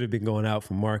could have been going out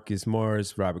for Marcus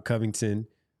Morris, Robert Covington.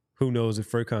 Who knows if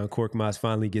Furkan Korkmaz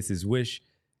finally gets his wish,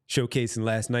 showcasing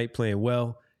last night, playing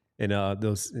well. And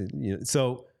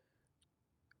so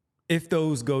if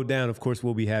those go down, of course,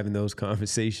 we'll be having those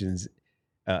conversations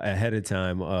ahead of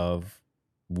time of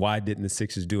why didn't the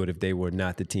Sixers do it if they were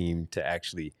not the team to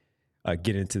actually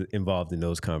get involved in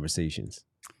those conversations.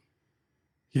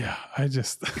 Yeah,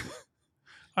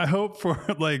 I hope for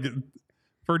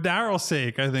Daryl's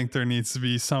sake, I think there needs to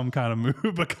be some kind of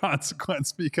move of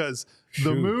consequence, because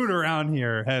the mood around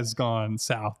here has gone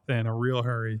south in a real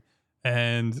hurry,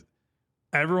 and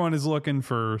everyone is looking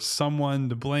for someone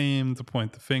to blame, to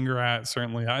point the finger at.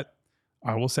 Certainly, I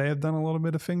will say I've done a little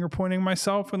bit of finger pointing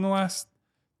myself in the last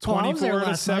 24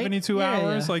 to 72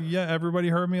 hours. Everybody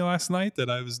heard me last night that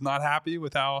I was not happy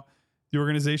with how the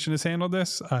organization has handled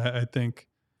this. I think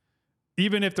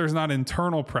even if there's not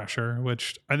internal pressure,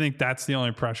 which I think that's the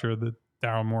only pressure that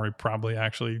Daryl Morey probably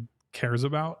actually cares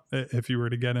about, if you were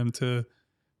to get him to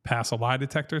pass a lie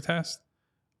detector test,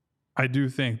 I do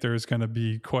think there's going to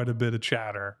be quite a bit of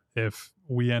chatter if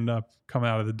we end up coming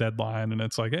out of the deadline and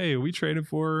it's like, hey, we traded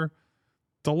for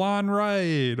DeLon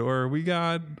Wright, or we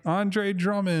got Andre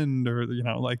Drummond, or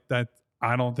like that.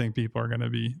 I don't think people are going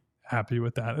to be happy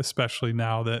with that, especially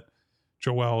now that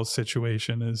Joel's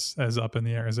situation is as up in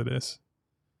the air as it is.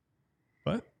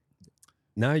 But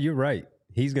no, you're right.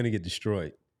 he's going to get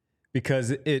destroyed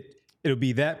because it'll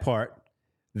be that part.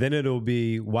 Then it'll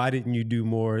be, why didn't you do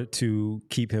more to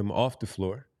keep him off the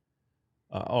floor?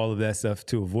 All of that stuff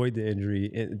to avoid the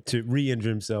injury and to re-injure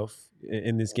himself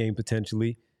in this game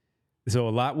potentially. So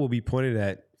a lot will be pointed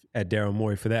at Daryl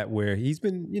Morey for that, where he's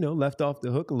been, left off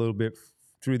the hook a little bit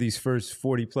through these first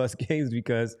 40-plus games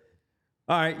because,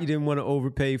 all right, you didn't want to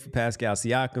overpay for Pascal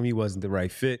Siakam. He wasn't the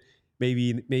right fit.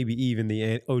 Maybe even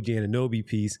the OG Anunoby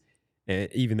piece, and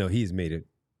even though he's made a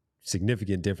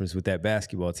significant difference with that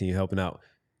basketball team, helping out,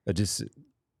 just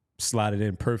slotted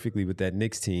in perfectly with that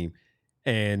Knicks team.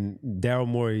 And Daryl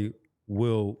Morey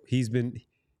he's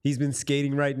been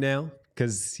skating right now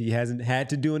because he hasn't had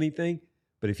to do anything.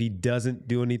 But if he doesn't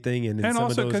do anything, and some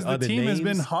also of those other the team names, has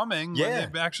been humming, when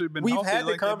they've actually been we've healthy, had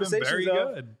the conversations they've been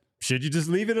very good. Should you just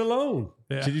leave it alone?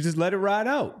 Yeah. Should you just let it ride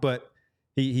out? But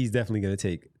he's definitely going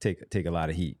to take a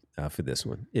lot of heat for this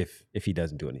one if he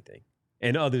doesn't do anything,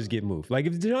 and others get moved. Like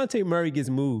if DeJounte Murray gets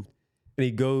moved and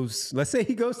he goes, let's say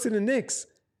he goes to the Knicks.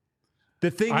 The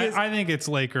thing is, I think it's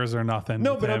Lakers or nothing.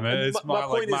 No, but it's my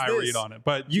point is my this. read on it.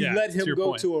 But you yeah, let him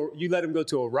go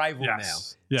to a rival now.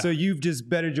 Yeah. So you've just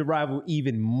bettered your rival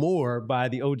even more by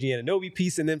the OG Anunoby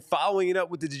piece, and then following it up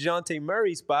with the DeJounte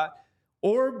Murray spot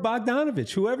or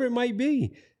Bogdanovich, whoever it might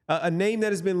be, a name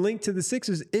that has been linked to the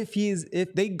Sixers.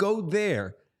 If they go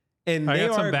there, and I they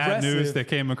got are some bad aggressive, news that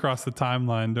came across the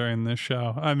timeline during this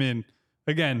show. I mean,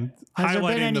 again, Has there been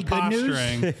highlighting any the good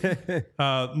news?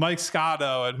 posturing. Mike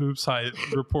Scotto at Hoops Hype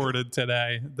reported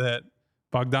today that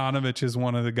Bogdanovich is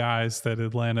one of the guys that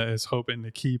Atlanta is hoping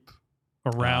to keep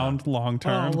around long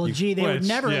term. Oh, well, gee, they would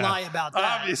never lie about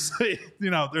that. Obviously,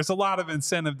 there's a lot of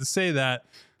incentive to say that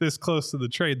this close to the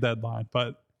trade deadline,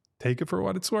 but take it for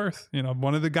what it's worth.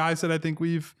 One of the guys that I think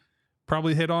we've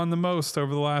probably hit on the most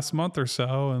over the last month or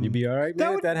so. And you'd be all right,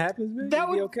 man. If that happens, man,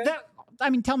 you'd be okay.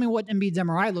 Tell me what Embiid's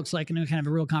MRI looks like, and we can have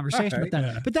a real conversation with that.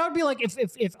 Yeah. But that would be like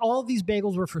if all of these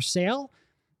bagels were for sale,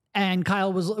 and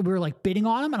we were like bidding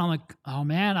on them, and I'm like, oh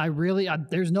man,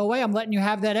 there's no way I'm letting you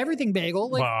have that everything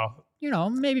bagel. Like, wow.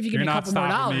 Maybe if you give me a couple more dollars. You're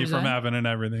not stopping me from having an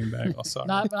everything bagel. Sorry.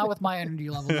 not with my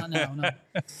energy level. Not now. No.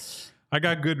 I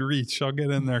got good reach. I'll get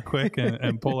in there quick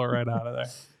and pull it right out of there.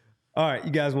 All right,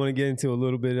 you guys want to get into a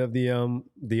little bit of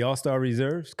the All-Star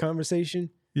reserves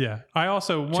conversation? Yeah. I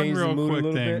also, one real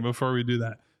quick thing before we do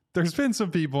that. There's been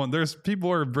some people, and there's people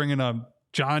who are bringing up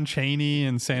John Chaney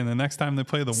and saying the next time they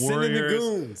play the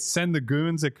Warriors, send the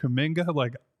goons at Kuminga.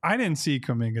 Like, I didn't see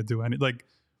Kuminga do any. Like,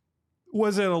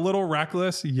 was it a little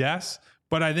reckless? Yes.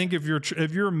 But I think if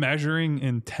you're measuring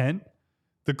intent,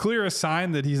 the clearest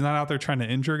sign that he's not out there trying to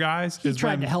injure guys is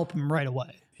trying to help him right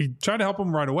away. He tried to help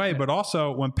him right away, but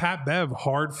also when Pat Bev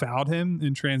hard fouled him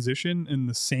in transition in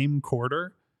the same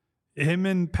quarter, him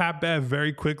and Pat Bev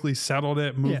very quickly settled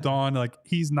it, moved on. Like,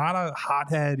 he's not a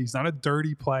hothead. He's not a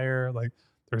dirty player. Like,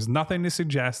 there's nothing to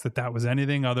suggest that was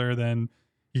anything other than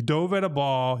he dove at a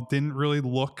ball, didn't really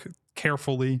look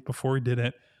carefully before he did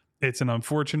it. It's an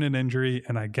unfortunate injury,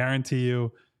 and I guarantee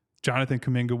you, Jonathan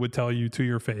Kuminga would tell you to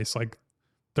your face, like,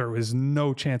 there was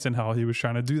no chance in hell he was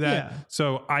trying to do that. Yeah.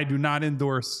 So I do not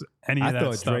endorse any of that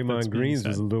stuff. I thought Draymond Green's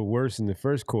was a little worse in the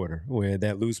first quarter, where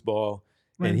that loose ball.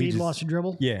 When Embiid lost a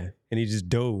dribble? Yeah, and he just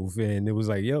dove, and it was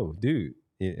like, yo, dude.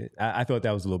 I thought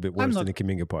that was a little bit worse than the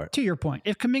Kuminga part. To your point,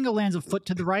 if Kuminga lands a foot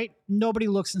to the right, nobody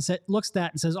looks at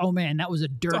that and says, oh, man, that was a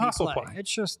dirty play.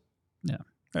 It's just, yeah.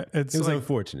 It was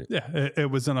unfortunate. Yeah, it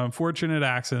was an unfortunate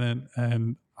accident,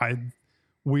 and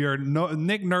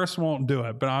Nick Nurse won't do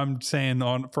it, but I'm saying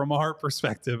from a heart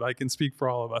perspective, I can speak for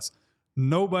all of us.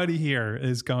 Nobody here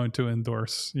is going to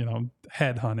endorse,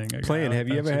 head hunting. Playing, have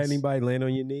you ever had anybody land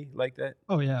on your knee like that?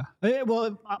 Oh yeah.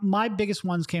 Well, my biggest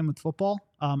ones came with football.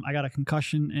 I got a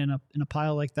concussion in a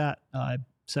pile like that. I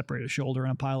separated a shoulder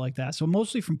in a pile like that. So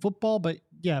mostly from football, but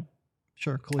yeah,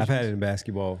 sure. Collisions. I've had it in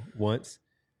basketball once.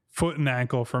 Foot and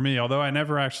ankle for me, although I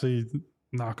never actually,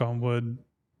 knock on wood,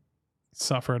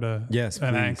 suffered an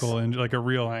ankle like a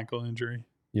real ankle injury.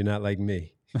 You're not like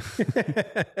me.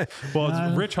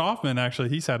 Well, Rich Hoffman actually,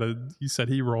 he said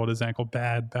he rolled his ankle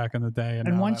bad back in the day,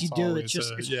 and once you do, it's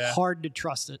hard to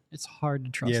trust it. It's hard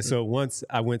to trust. Yeah. So once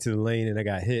I went to the lane and I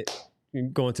got hit,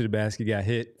 going to the basket, got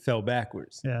hit, fell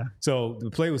backwards. Yeah. So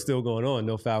the play was still going on,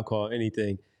 no foul call,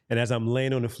 anything. And as I'm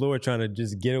laying on the floor trying to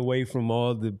just get away from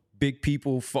all the big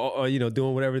people,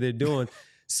 doing whatever they're doing,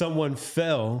 someone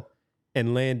fell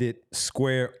and landed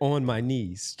square on my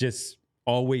knees, just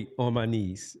all weight on my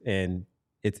knees, and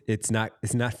it's not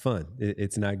fun.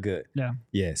 It's not good. Yeah.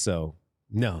 Yeah. So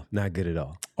no, not good at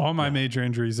all. All my major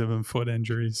injuries have been foot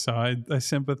injuries, so I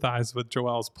sympathize with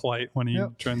Joel's plight when he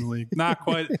joined the league. Not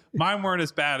quite. Mine weren't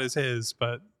as bad as his,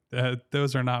 but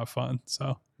those are not fun.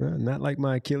 So not like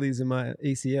my Achilles and my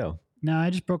ACL. No, I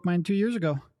just broke mine 2 years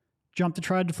ago. Jumped to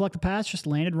try to deflect the pass, just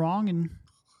landed wrong, and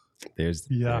there it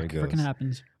goes. Freaking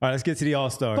happens. All right, let's get to the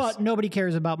All-Stars. But nobody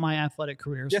cares about my athletic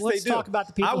career. So Yes, let's they do. talk about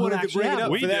the people I who wanted to actually bring it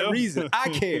have up it. for that reason. I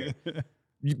care.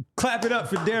 You clap it up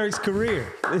for Derek's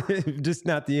career, just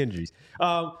not the injuries.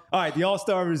 All right, the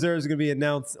All-Star reserves are going to be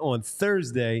announced on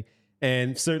Thursday,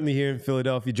 and certainly here in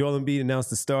Philadelphia, Joel Embiid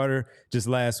announced the starter just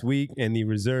last week, and the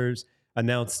reserves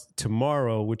announced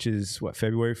tomorrow, which is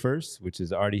February 1st, which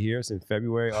is already here. It's in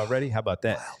February already. How about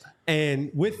that? Wild.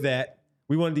 And with that,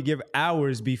 we wanted to give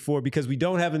hours before, because we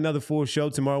don't have another full show.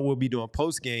 Tomorrow we'll be doing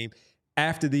post-game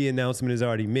after the announcement is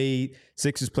already made.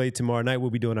 Sixers play tomorrow night.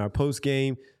 We'll be doing our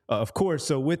post-game, of course.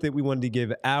 So with it, we wanted to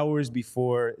give hours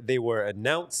before they were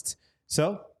announced.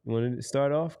 So you wanted to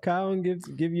start off, Kyle, and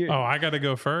give your... Oh, I got to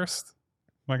go first?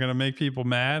 Am I going to make people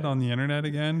mad on the internet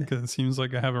again? Because it seems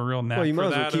like I have a real knack for that. Well, you might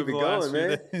as well keep it going,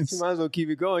 man. Days. You might as well keep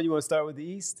it going. You want to start with the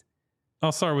East?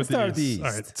 I'll start with the East.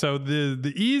 All right. So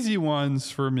the easy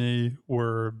ones for me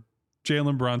were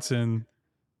Jalen Brunson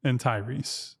and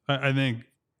Tyrese. I think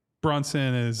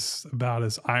Brunson is about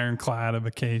as ironclad of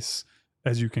a case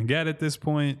as you can get at this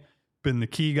point. Been the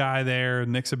key guy there.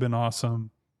 Knicks have been awesome.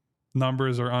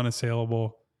 Numbers are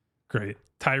unassailable. Great.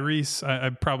 Tyrese, I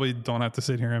probably don't have to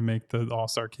sit here and make the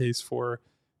all-star case for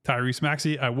Tyrese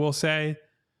Maxey. I will say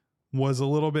was a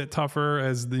little bit tougher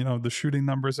as the shooting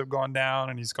numbers have gone down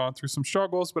and he's gone through some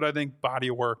struggles, but I think body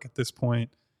of work at this point,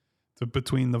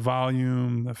 between the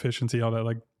volume, efficiency, all that,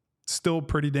 like, still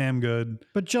pretty damn good.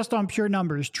 But just on pure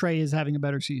numbers, Trey is having a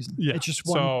better season. Yeah. It's just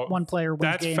one player wins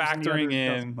that's games. That's factoring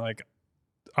in, like,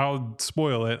 I'll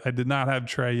spoil it. I did not have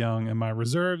Trey Young in my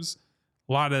reserves.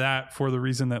 A lot of that for the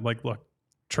reason that, like, look,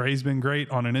 Trey's been great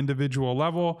on an individual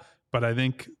level, but I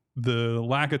think the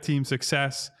lack of team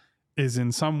success is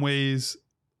in some ways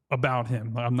about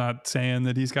him. I'm not saying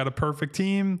that he's got a perfect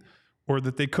team or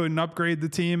that they couldn't upgrade the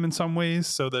team in some ways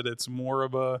so that it's more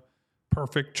of a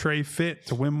perfect Trey fit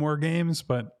to win more games,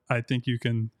 but I think you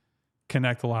can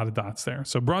connect a lot of dots there.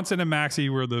 So Brunson and Maxey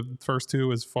were the first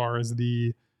two as far as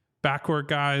the backcourt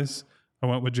guys. I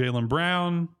went with Jaylen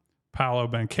Brown, Paolo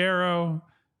Banchero,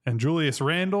 and Julius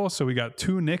Randle. So we got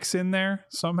two Knicks in there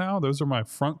somehow. Those are my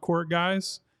front court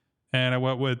guys. And I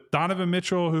went with Donovan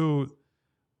Mitchell, who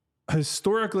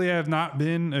historically I have not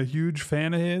been a huge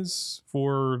fan of his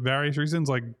for various reasons,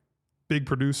 like big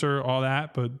producer, all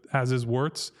that, but has his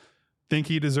warts. Think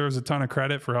he deserves a ton of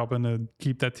credit for helping to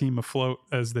keep that team afloat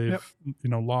as they've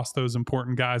lost those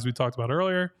important guys we talked about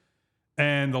earlier.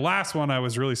 And the last one I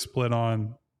was really split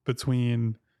on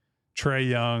between Trey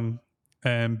Young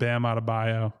and Bam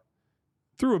Adebayo.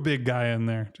 Threw a big guy in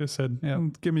there. Just said,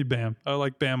 give me Bam. I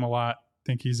like Bam a lot.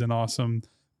 Think he's an awesome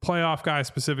playoff guy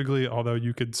specifically, although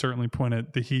you could certainly point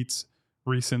at the Heat's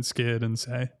recent skid and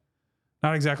say,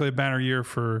 not exactly a banner year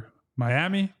for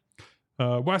Miami.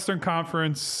 Western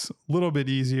Conference, a little bit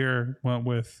easier. Went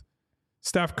with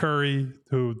Steph Curry,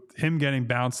 who him getting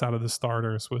bounced out of the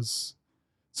starters was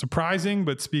surprising,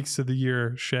 but speaks to the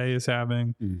year Shea is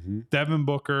having. Mm-hmm. Devin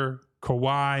Booker,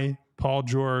 Kawhi, Paul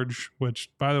George,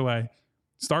 which, by the way,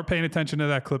 start paying attention to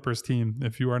that Clippers team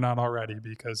if you are not already,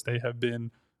 because they have been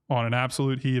on an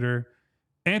absolute heater.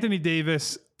 Anthony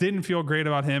Davis, didn't feel great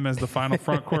about him as the final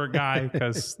front court guy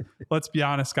because, let's be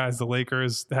honest, guys, the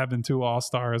Lakers having two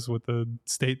All-Stars with the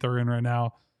state they're in right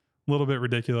now, a little bit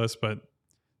ridiculous, but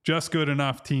just good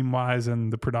enough team-wise,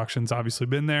 and the production's obviously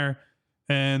been there.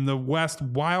 And the West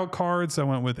wild cards, I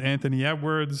went with Anthony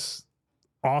Edwards.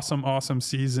 Awesome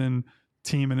season,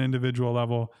 team and individual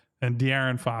level. And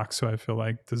De'Aaron Fox, who I feel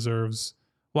like deserves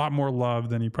a lot more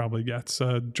love than he probably gets.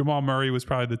 Jamal Murray was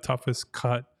probably the toughest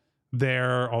cut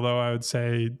there, although I would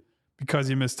say because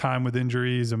he missed time with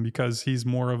injuries and because he's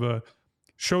more of a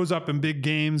shows up in big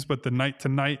games, but the night to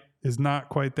night is not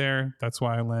quite there. That's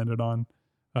why I landed on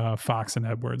Fox and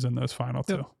Edwards in those final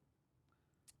two.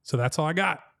 So that's all I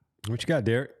got. What you got,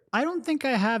 Derek? I don't think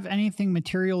I have anything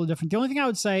materially different. The only thing I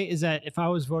would say is that if I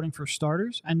was voting for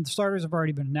starters, and the starters have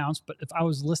already been announced, but if I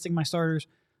was listing my starters,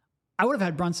 I would have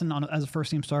had Brunson as a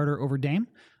first-team starter over Dame.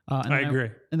 I agree.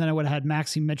 And then I would have had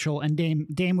Maxey, Mitchell, and Dame.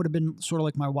 Dame would have been sort of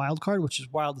like my wild card, which is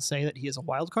wild to say that he is a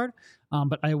wild card.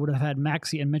 But I would have had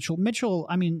Maxey and Mitchell. Mitchell,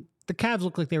 I mean, the Cavs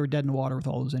looked like they were dead in the water with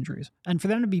all those injuries. And for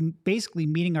them to be basically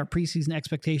meeting our preseason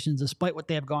expectations despite what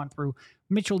they have gone through,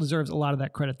 Mitchell deserves a lot of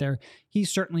that credit there.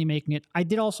 He's certainly making it. I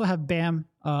did also have Bam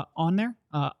on there.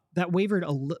 That wavered,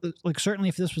 like certainly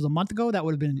if this was a month ago, that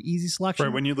would have been an easy selection.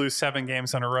 Right, when you lose 7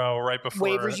 games in a row right before.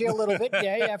 Wavers you a little bit.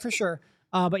 Yeah, for sure.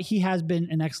 But he has been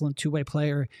an excellent two-way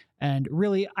player. And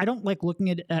really, I don't like looking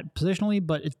at it positionally,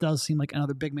 but it does seem like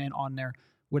another big man on there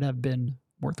would have been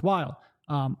worthwhile.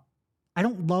 I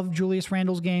don't love Julius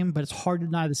Randle's game, but it's hard to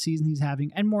deny the season he's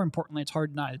having. And more importantly, it's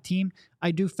hard to deny the team.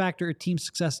 I do factor a team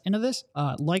success into this.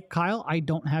 Like Kyle, I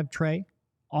don't have Trey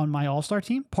on my all-star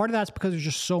team. Part of that's because there's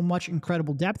just so much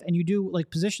incredible depth. And you do, like,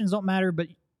 positions don't matter, but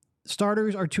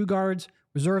starters are 2 guards,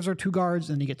 reserves are 2 guards,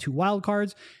 and you get 2 wild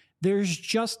cards. There's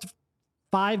just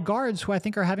 5 guards who I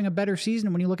think are having a better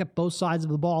season when you look at both sides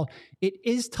of the ball. It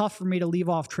is tough for me to leave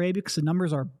off Trey because the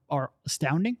numbers are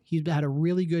astounding. He's had a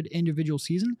really good individual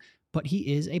season, but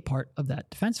he is a part of that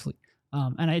defensively.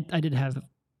 And I did have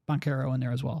Banchero in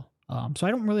there as well. So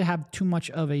I don't really have too much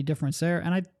of a difference there.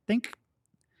 And I think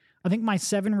my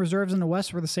 7 reserves in the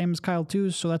West were the same as Kyle too.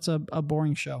 So that's a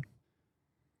boring show.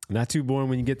 Not too boring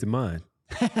when you get to mine.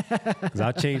 Because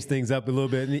I'll change things up a little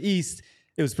bit. In the East,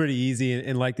 it was pretty easy.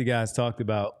 And like the guys talked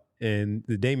about, and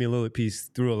the Damian Lillard piece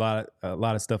threw a lot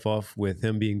of stuff off with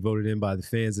him being voted in by the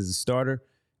fans as a starter,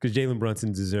 because Jalen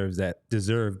Brunson deserved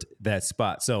that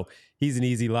spot. So he's an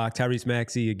easy lock. Tyrese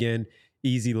Maxey, again,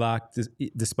 easy lock,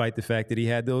 despite the fact that he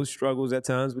had those struggles at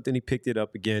times, but then he picked it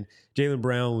up again. Jaylen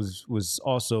Brown was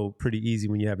also pretty easy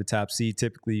when you have a top seed.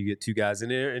 Typically, you get 2 guys in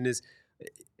there. And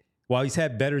while he's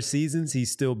had better seasons,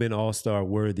 he's still been all-star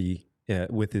worthy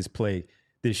with his play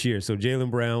this year. So Jaylen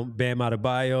Brown, Bam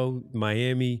Adebayo,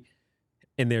 Miami,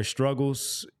 and their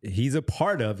struggles, he's a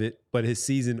part of it, but his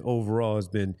season overall has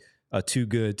been too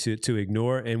good to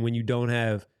ignore. And when you don't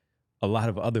have a lot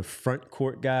of other front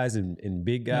court guys and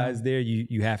big guys there,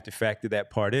 you have to factor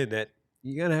that part in, that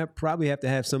you're going to probably have to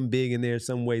have some big in there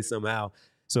some way, somehow.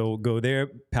 So go there.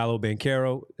 Paolo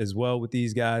Banchero as well with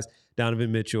these guys,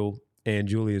 Donovan Mitchell and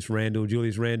Julius Randle.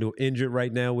 Julius Randle injured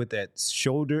right now with that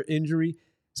shoulder injury,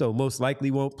 so most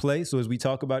likely won't play. So as we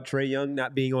talk about Trae Young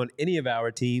not being on any of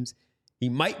our teams, he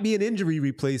might be an injury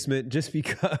replacement just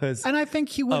because. And I think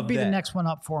he would be the next one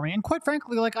up for me. And quite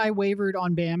frankly, like, I wavered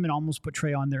on Bam and almost put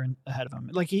Trey on there ahead of him.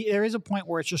 Like, there is a point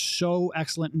where it's just so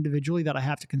excellent individually that I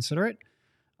have to consider it.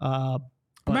 I'm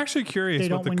actually curious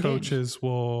what the coaches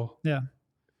will. Yeah.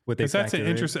 Because that's an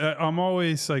interesting. I'm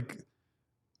always like,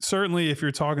 certainly if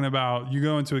you're talking about, you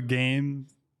go into a game,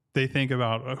 they think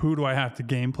about who do I have to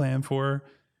game plan for.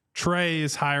 Trey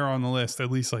is higher on the list,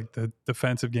 at least like the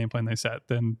defensive game plan they set,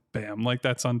 than Bam. Like,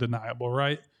 that's undeniable,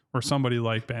 right? Or somebody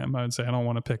like Bam. I would say, I don't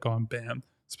want to pick on Bam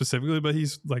specifically, but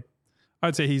he's like,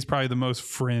 I'd say he's probably the most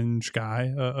fringe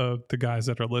guy of the guys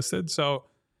that are listed. So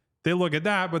they look at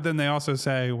that, but then they also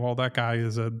say, well, that guy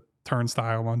is a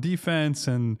turnstile on defense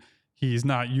and he's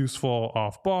not useful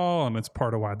off ball. And it's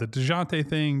part of why the DeJounte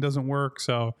thing doesn't work.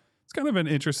 So it's kind of an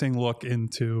interesting look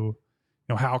into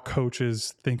how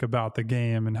coaches think about the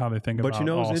game and how they think about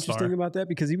All-Star. What's interesting about that?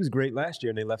 Because he was great last year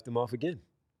and they left him off again.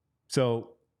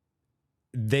 So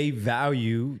they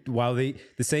value, while the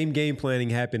same game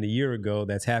planning happened a year ago,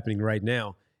 that's happening right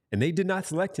now, and they did not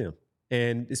select him.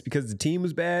 And it's because the team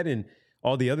was bad and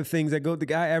all the other things that go. The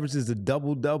guy averages a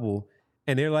double-double,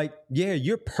 and they're like, yeah,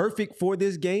 you're perfect for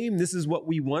this game. This is what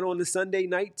we want on the Sunday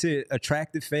night to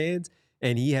attract the fans.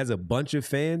 And he has a bunch of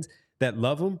fans that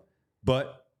love him,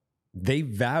 but they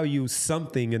value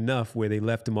something enough where they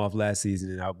left him off last season,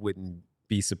 and I wouldn't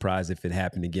be surprised if it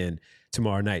happened again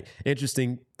tomorrow night.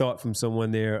 Interesting thought from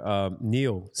someone there.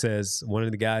 Neil says, one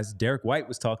of the guys, Derek White,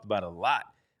 was talked about a lot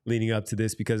leading up to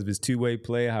this because of his two-way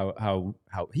play, how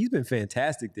he's been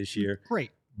fantastic this year.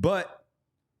 Great. But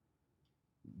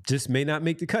just may not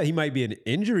make the cut. He might be an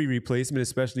injury replacement,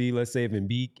 especially, let's say, if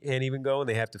Embiid can't even go and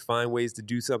they have to find ways to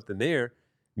do something there.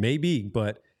 Maybe,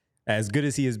 but as good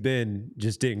as he has been,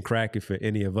 just didn't crack it for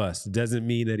any of us. It doesn't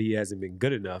mean that he hasn't been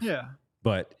good enough. Yeah.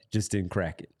 But just didn't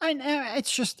crack it. And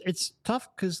it's tough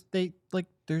because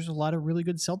there's a lot of really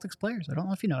good Celtics players. I don't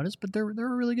know if you noticed, but they're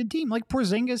a really good team. Like,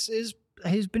 Porzingis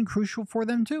has been crucial for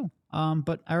them too.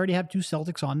 But I already have 2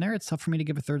 Celtics on there. It's tough for me to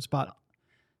give a third spot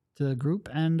to the group.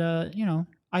 And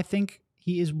I think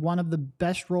he is one of the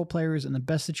best role players in the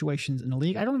best situations in the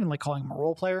league. I don't even like calling him a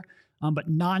role player. But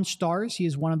non-stars, he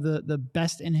is one of the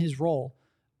best in his role.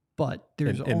 But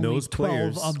there's only those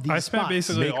 12 of these I spent spots.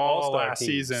 basically all last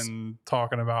teams. season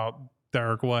talking about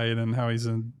Derek White and how he's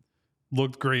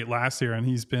looked great last year and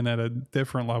he's been at a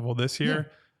different level this year.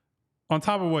 Yeah. On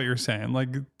top of what you're saying, like,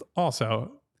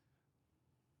 also,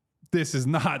 this is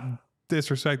not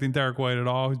disrespecting Derek White at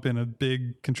all. He's been a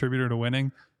big contributor to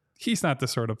winning. He's not the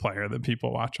sort of player that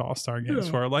people watch All-Star games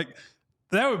for. Like,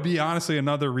 that would be honestly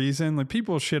another reason. Like,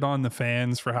 people shit on the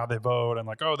fans for how they vote and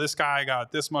like, oh, this guy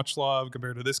got this much love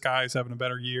compared to this guy who's having a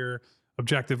better year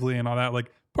objectively and all that. Like,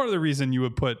 part of the reason you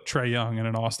would put Trae Young in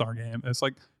an All-Star game is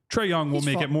like, Trae Young will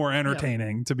make it more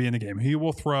entertaining to be in the game. He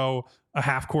will throw a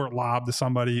half-court lob to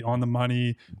somebody on the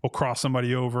money, will cross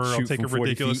somebody over, he'll take a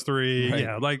ridiculous three. Right.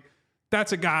 Yeah, like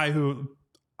that's a guy who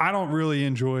I don't really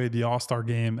enjoy the All-Star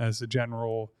game as a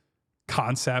general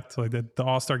concept. Like the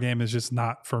All-Star game is just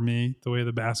not for me the way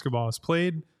the basketball is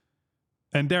played.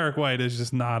 And Derek White is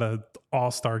just not a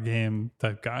All-Star game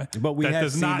type guy. But we have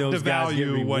does seen not those guys get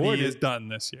devalue what rewarded. he has done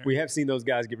this year. We have seen those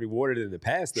guys get rewarded in the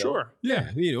past, though. Sure.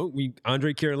 Yeah.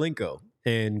 Andre Kirilenko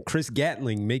and Chris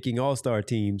Gatling making All-Star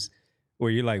teams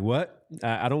where you're like, what?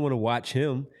 I don't want to watch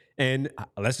him. And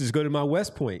let's just go to my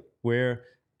West Point, where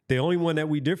the only one that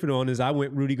we differed on is I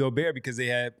went Rudy Gobert because they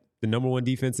had the number one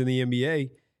defense in the NBA.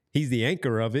 He's the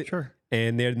anchor of it. Sure.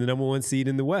 And they're the number one seed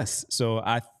in the West. So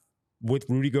with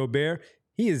Rudy Gobert,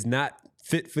 he is not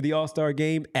fit for the All-Star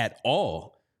game at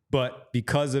all. But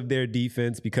because of their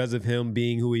defense, because of him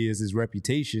being who he is, his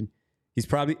reputation, he's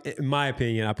probably, in my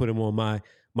opinion, I put him on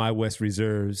my West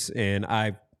reserves. And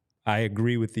I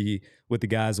agree with the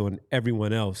guys on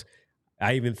everyone else.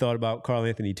 I even thought about Karl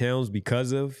Anthony Towns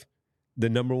because of the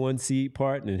number one seed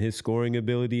part and his scoring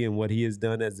ability and what he has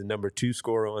done as the number two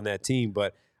scorer on that team.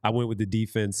 But I went with the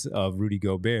defense of Rudy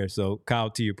Gobert. So, Kyle,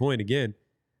 to your point again,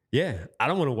 yeah, I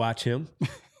don't want to watch him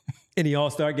in the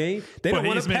All-Star game. They don't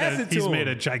want to pass it to him. He's made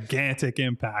a gigantic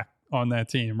impact on that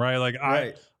team, right? Like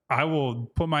I will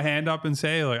put my hand up and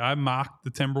say, like, I mocked the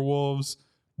Timberwolves,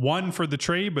 one for the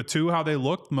trade, but two, how they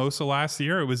looked most of last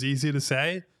year. It was easy to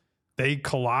say. They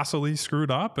colossally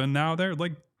screwed up, and now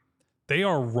they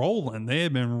are rolling. They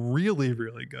have been really,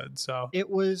 really good. So it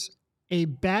was a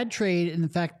bad trade in the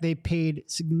fact they paid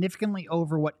significantly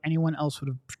over what anyone else would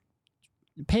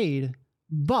have paid,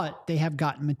 but they have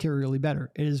gotten materially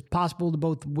better. It is possible to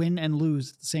both win and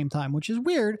lose at the same time, which is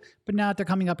weird. But now that they're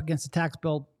coming up against a tax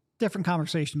bill, different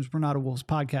conversations. We're not a Wolves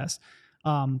podcast.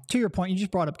 To your point, you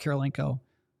just brought up Kirilenko.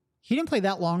 He didn't play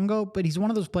that long ago, but he's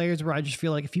one of those players where I just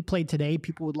feel like if he played today,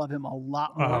 people would love him a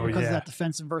lot more because of that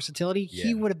defensive versatility. Yeah.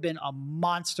 He would have been a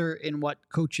monster in what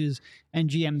coaches and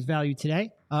GMs value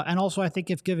today. And also, I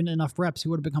think if given enough reps, he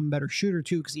would have become a better shooter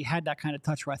too, because he had that kind of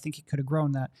touch where I think he could have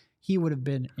grown that. He would have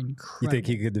been incredible. You think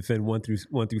he could defend 1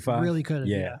 through 5? Really could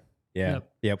have. Yeah.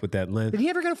 Yep. With that length. Did he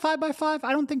ever get a 5x5?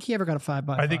 I don't think he ever got a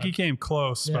 5x5. I think he came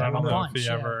close, but I don't know if he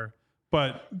ever.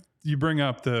 But you bring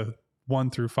up the 1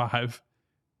 through 5.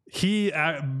 He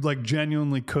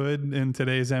genuinely could in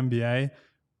today's NBA.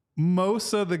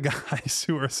 Most of the guys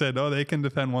who are said, they can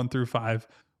defend 1 through 5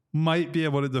 might be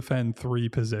able to defend 3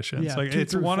 positions. Yeah,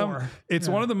 it's one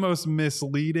of the most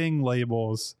misleading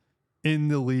labels in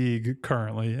the league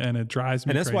currently, and it drives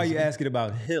me crazy. And that's crazy. why you ask it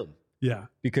about him. Yeah.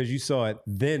 Because you saw it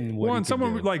then.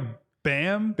 Someone like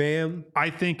Bam, I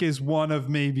think is one of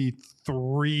maybe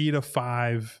 3 to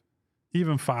 5,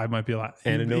 even 5 might be a lot.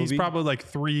 He's probably like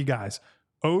 3 guys.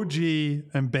 OG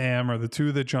and Bam are the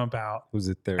 2 that jump out. Who's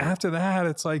the third? After that,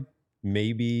 it's like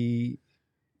maybe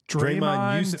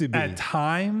Draymond used to be. At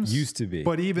times. Used to be.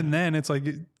 But even then, it's like,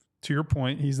 to your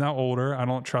point, he's now older. I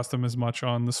don't trust him as much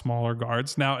on the smaller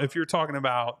guards. Now, if you're talking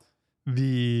about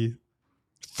the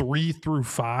 3 through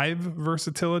 5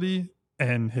 versatility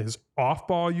and his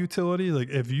off-ball utility,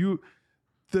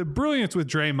 the brilliance with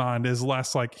Draymond is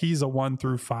less like he's a 1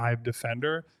 through 5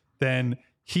 defender than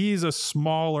he's a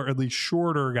smaller, at least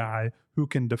shorter guy who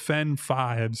can defend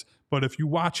 5s. But if you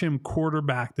watch him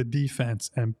quarterback the defense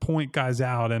and point guys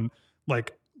out and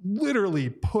literally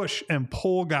push and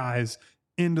pull guys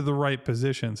into the right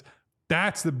positions,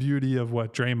 that's the beauty of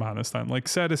what Draymond has done.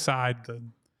 Set aside the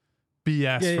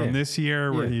BS from this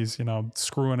year where he's,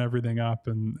 screwing everything up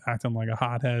and acting like a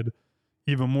hothead,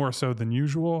 even more so than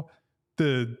usual.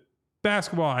 The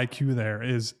basketball IQ there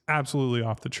is absolutely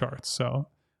off the charts. So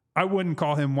I wouldn't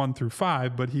call him 1 through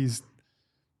 5, but he's,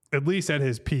 at least at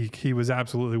his peak, he was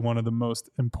absolutely one of the most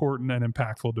important and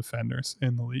impactful defenders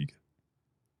in the league.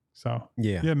 So,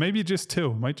 maybe just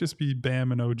 2. Might just be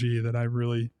Bam and OG that I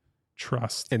really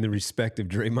trust. And the respect of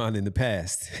Draymond in the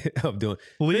past of doing.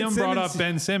 Liam brought up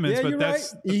Ben Simmons, but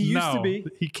that's right. He used to be.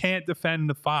 He can't defend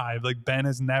the 5. Ben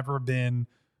has never been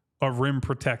a rim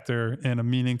protector in a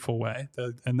meaningful way.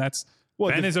 And that's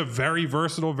Ben is a very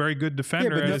versatile, very good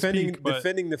defender. Yeah, but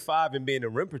defending the 5 and being a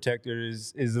rim protector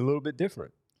is a little bit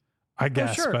different. I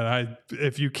guess, but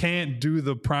if you can't do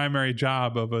the primary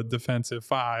job of a defensive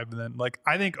 5, then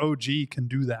I think OG can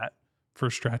do that for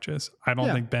stretches. I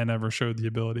don't think Ben ever showed the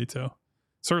ability to.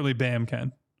 Certainly Bam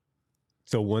can.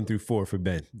 So 1 through 4 for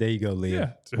Ben. There you go, Liam.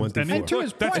 Yeah. 1 through 4. And to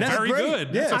his point, that's very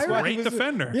good. Yeah, that's a great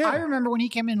defender. I remember when he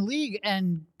came in the league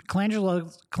and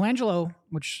Colangelo,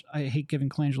 which I hate giving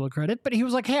Colangelo credit, but he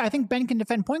was like, hey, I think Ben can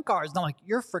defend point guards. And I'm like,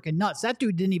 you're freaking nuts. That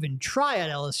dude didn't even try at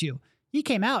LSU. he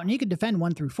came out and he could defend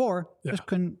 1 through 4. Yeah. Just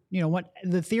couldn't, what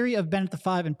the theory of Ben at the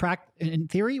 5 in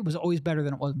theory was always better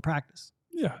than it was in practice.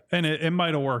 Yeah. And it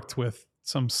might have worked with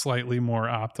some slightly more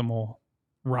optimal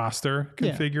roster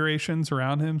configurations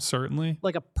around him, certainly.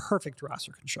 Like a perfect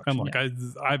roster construction. And look,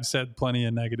 I've said plenty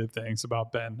of negative things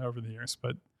about Ben over the years,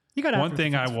 but you got one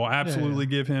thing I will absolutely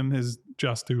give him his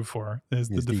just due for is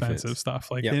the defensive stuff.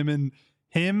 Like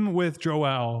him with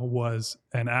Joel was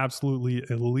an absolutely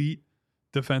elite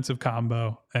defensive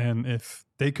combo. And if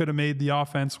they could have made the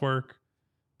offense work,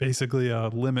 basically a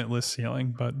limitless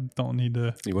ceiling, but don't need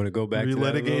to. You want to go back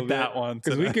relitigate that one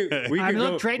because we could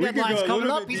go. Trade deadline's coming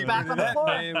up. He's back on the floor.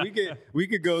 Man, we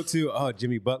could go to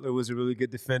Jimmy Butler was a really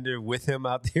good defender with him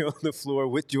out there on the floor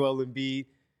with Joel Embiid.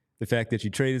 The fact that you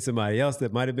traded somebody else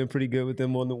that might have been pretty good with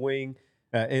them on the wing.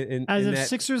 As if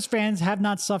Sixers fans have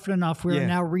not suffered enough, we are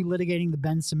now relitigating the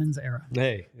Ben Simmons era.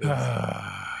 Hey.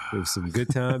 There was some good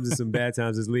times and some bad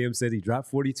times. As Liam said, he dropped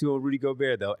 42 on Rudy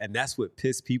Gobert, though, and that's what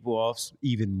pissed people off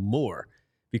even more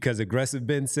because aggressive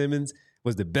Ben Simmons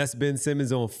was the best Ben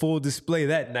Simmons on full display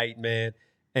that night, man.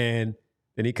 And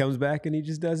then he comes back and he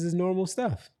just does his normal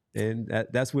stuff. And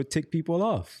that's what ticked people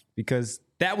off because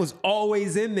that was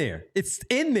always in there. It's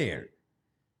in there.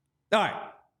 All right.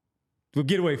 We'll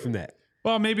get away from that.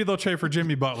 Well, maybe they'll trade for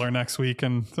Jimmy Butler next week,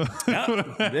 and those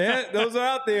are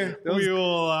out there.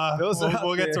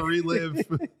 We'll get to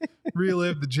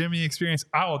relive the Jimmy experience.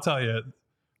 I will tell you,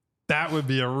 that would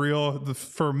be a real,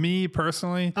 for me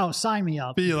personally. Oh, sign me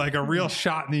up! Be like a real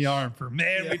shot in the arm for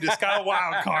we just got a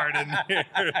wild card in here.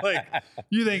 Like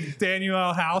you think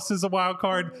Daniel House is a wild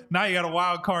card? Now you got a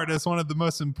wild card as one of the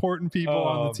most important people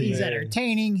on the team. He's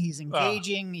entertaining. He's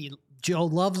engaging. Joe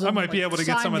loves him. I might be able to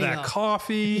get some of that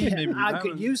coffee. Yeah, maybe I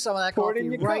could use some of that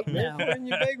coffee right now. Put in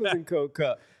your bagels and Coke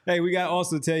cup. Hey, we got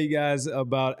also tell you guys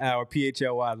about our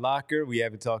PHLY locker. We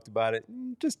haven't talked about it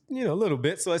just, a little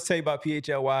bit. So let's tell you about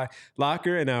PHLY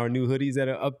locker and our new hoodies that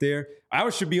are up there.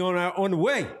 Ours should be on the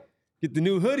way. Get the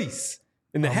new hoodies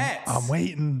and the hats. I'm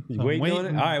waiting. You waiting on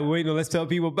it? All right, we're waiting on. Let's tell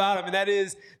people about them. And that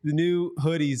is the new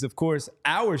hoodies. Of course,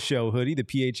 our show hoodie, the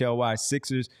PHLY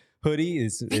Sixers hoodie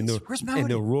is in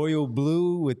the royal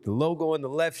blue with the logo on the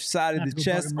left side of the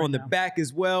chest, on the back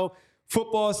as well.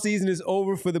 Football season is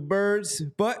over for the Birds,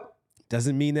 but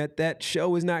doesn't mean that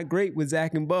show is not great with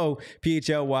Zach and Bo.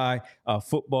 PHLY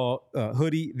football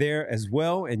hoodie there as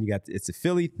well, and it's a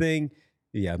Philly thing.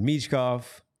 Yeah,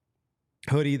 Michkov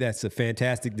hoodie. That's a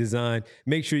fantastic design.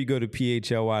 Make sure you go to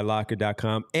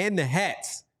phlylocker.com and the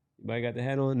hats. Anybody got the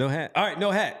hat on? No hat. All right, no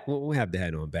hat. We'll have the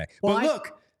hat on back. Well, but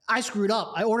look. I screwed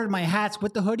up. I ordered my hats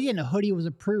with the hoodie, and the hoodie was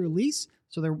a pre-release,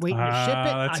 so they're waiting to ship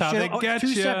it. That's how they get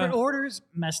you. 2 separate orders,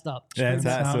 messed up. That's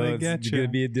how so it's going to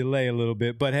be a delay a little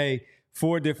bit. But hey,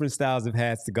 4 different styles of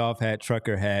hats: the golf hat,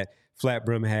 trucker hat, flat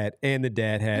brim hat, and the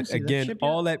dad hat. Again,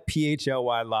 all at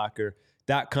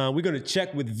phlylocker.com. We're going to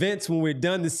check with Vince when we're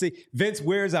done to see, Vince,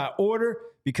 where's our order?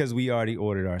 Because we already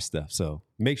ordered our stuff. So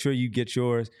make sure you get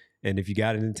yours. And if you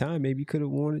got it in time, maybe you could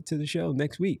have worn it to the show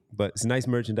next week. But it's nice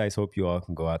merchandise. Hope you all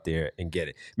can go out there and get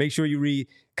it. Make sure you read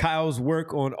Kyle's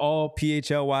work on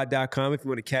allphly.com. If you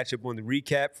want to catch up on the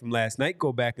recap from last night,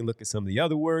 go back and look at some of the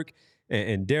other work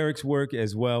and Derek's work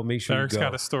as well. Make sure Derek's you go.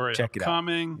 got a story check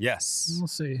upcoming. It out. Yes. We'll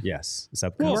see. Yes. It's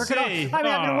upcoming.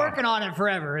 I've been working on it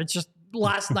forever. It's just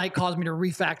last night caused me to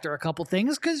refactor a couple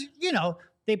things because,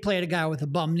 they played a guy with a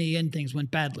bum knee and things went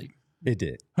badly. It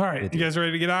did. All right. You guys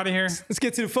ready to get out of here? Let's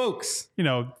get to the folks.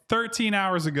 13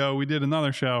 hours ago, we did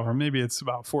another show, or maybe it's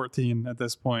about 14 at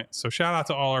this point. So shout out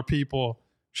to all our people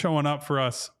showing up for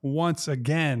us once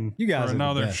again. You guys for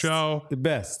another show. The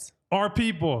best. Our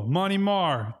people, Money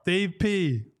Marr, Dave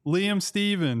P., Liam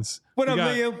Stevens. What up,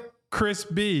 Liam? Chris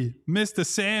B., Mr.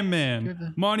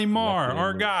 Sandman, Money Marr,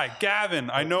 our guy, Gavin.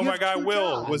 I know my guy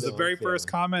Will was the very first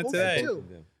comment today.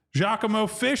 Giacomo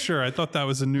Fisher. I thought that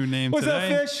was a new name today. What's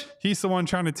up, Fish? He's the one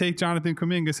trying to take Jonathan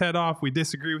Kuminga's head off. We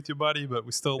disagree with you, buddy, but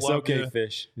we still love you. It's okay,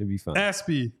 Fish. It'll be fun.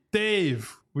 Espy,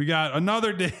 Dave. We got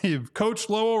another Dave. Coach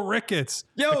Lowell Ricketts.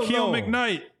 Akil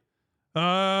McKnight.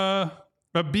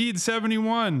 Abid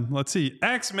 71. Let's see.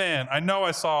 X-Man. I know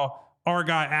I saw our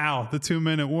guy Al, the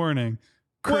 2-minute warning.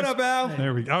 Chris, what up, Al?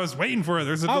 There we go. I was waiting for it.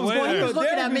 There's a delay there. He was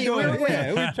looking at me. We're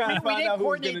trying to find out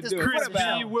who's going to do it. Chris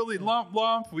B, Willie Lump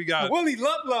Lump. We got Willie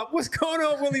Lump Lump. What's going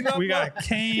on, Willie Lump Lump? We got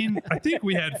Kane. I think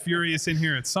we had Furious in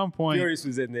here at some point. Furious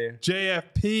was in there.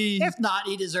 JFP. If not,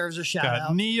 he deserves a shout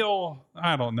out. Neil.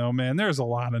 I don't know, man. There's a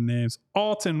lot of names.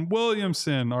 Alton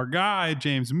Williamson. Our guy,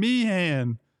 James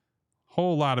Meehan.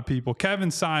 Whole lot of people.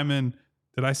 Kevin Simon.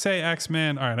 Did I say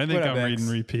X-Man? All right, I think I'm reading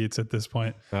repeats at this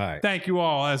point. All right. Thank you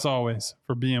all, as always,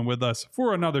 for being with us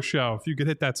for another show. If you could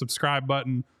hit that subscribe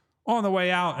button on the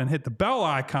way out and hit the bell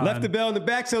icon. Left the bell in the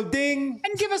back, so ding.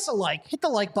 And give us a like. Hit the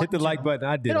like button. Hit the like button.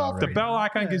 I did already. The bell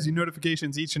icon gives you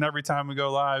notifications each and every time we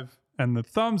go live. And the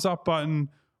thumbs up button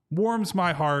warms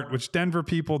my heart, which Denver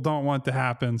people don't want to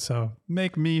happen. So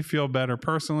make me feel better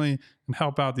personally and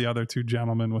help out the other two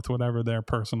gentlemen with whatever their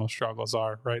personal struggles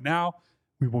are right now.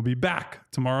 We will be back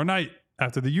tomorrow night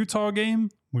after the Utah game.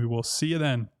 We will see you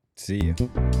then. See you.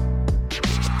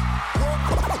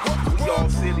 We all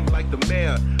silly like the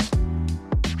mayor.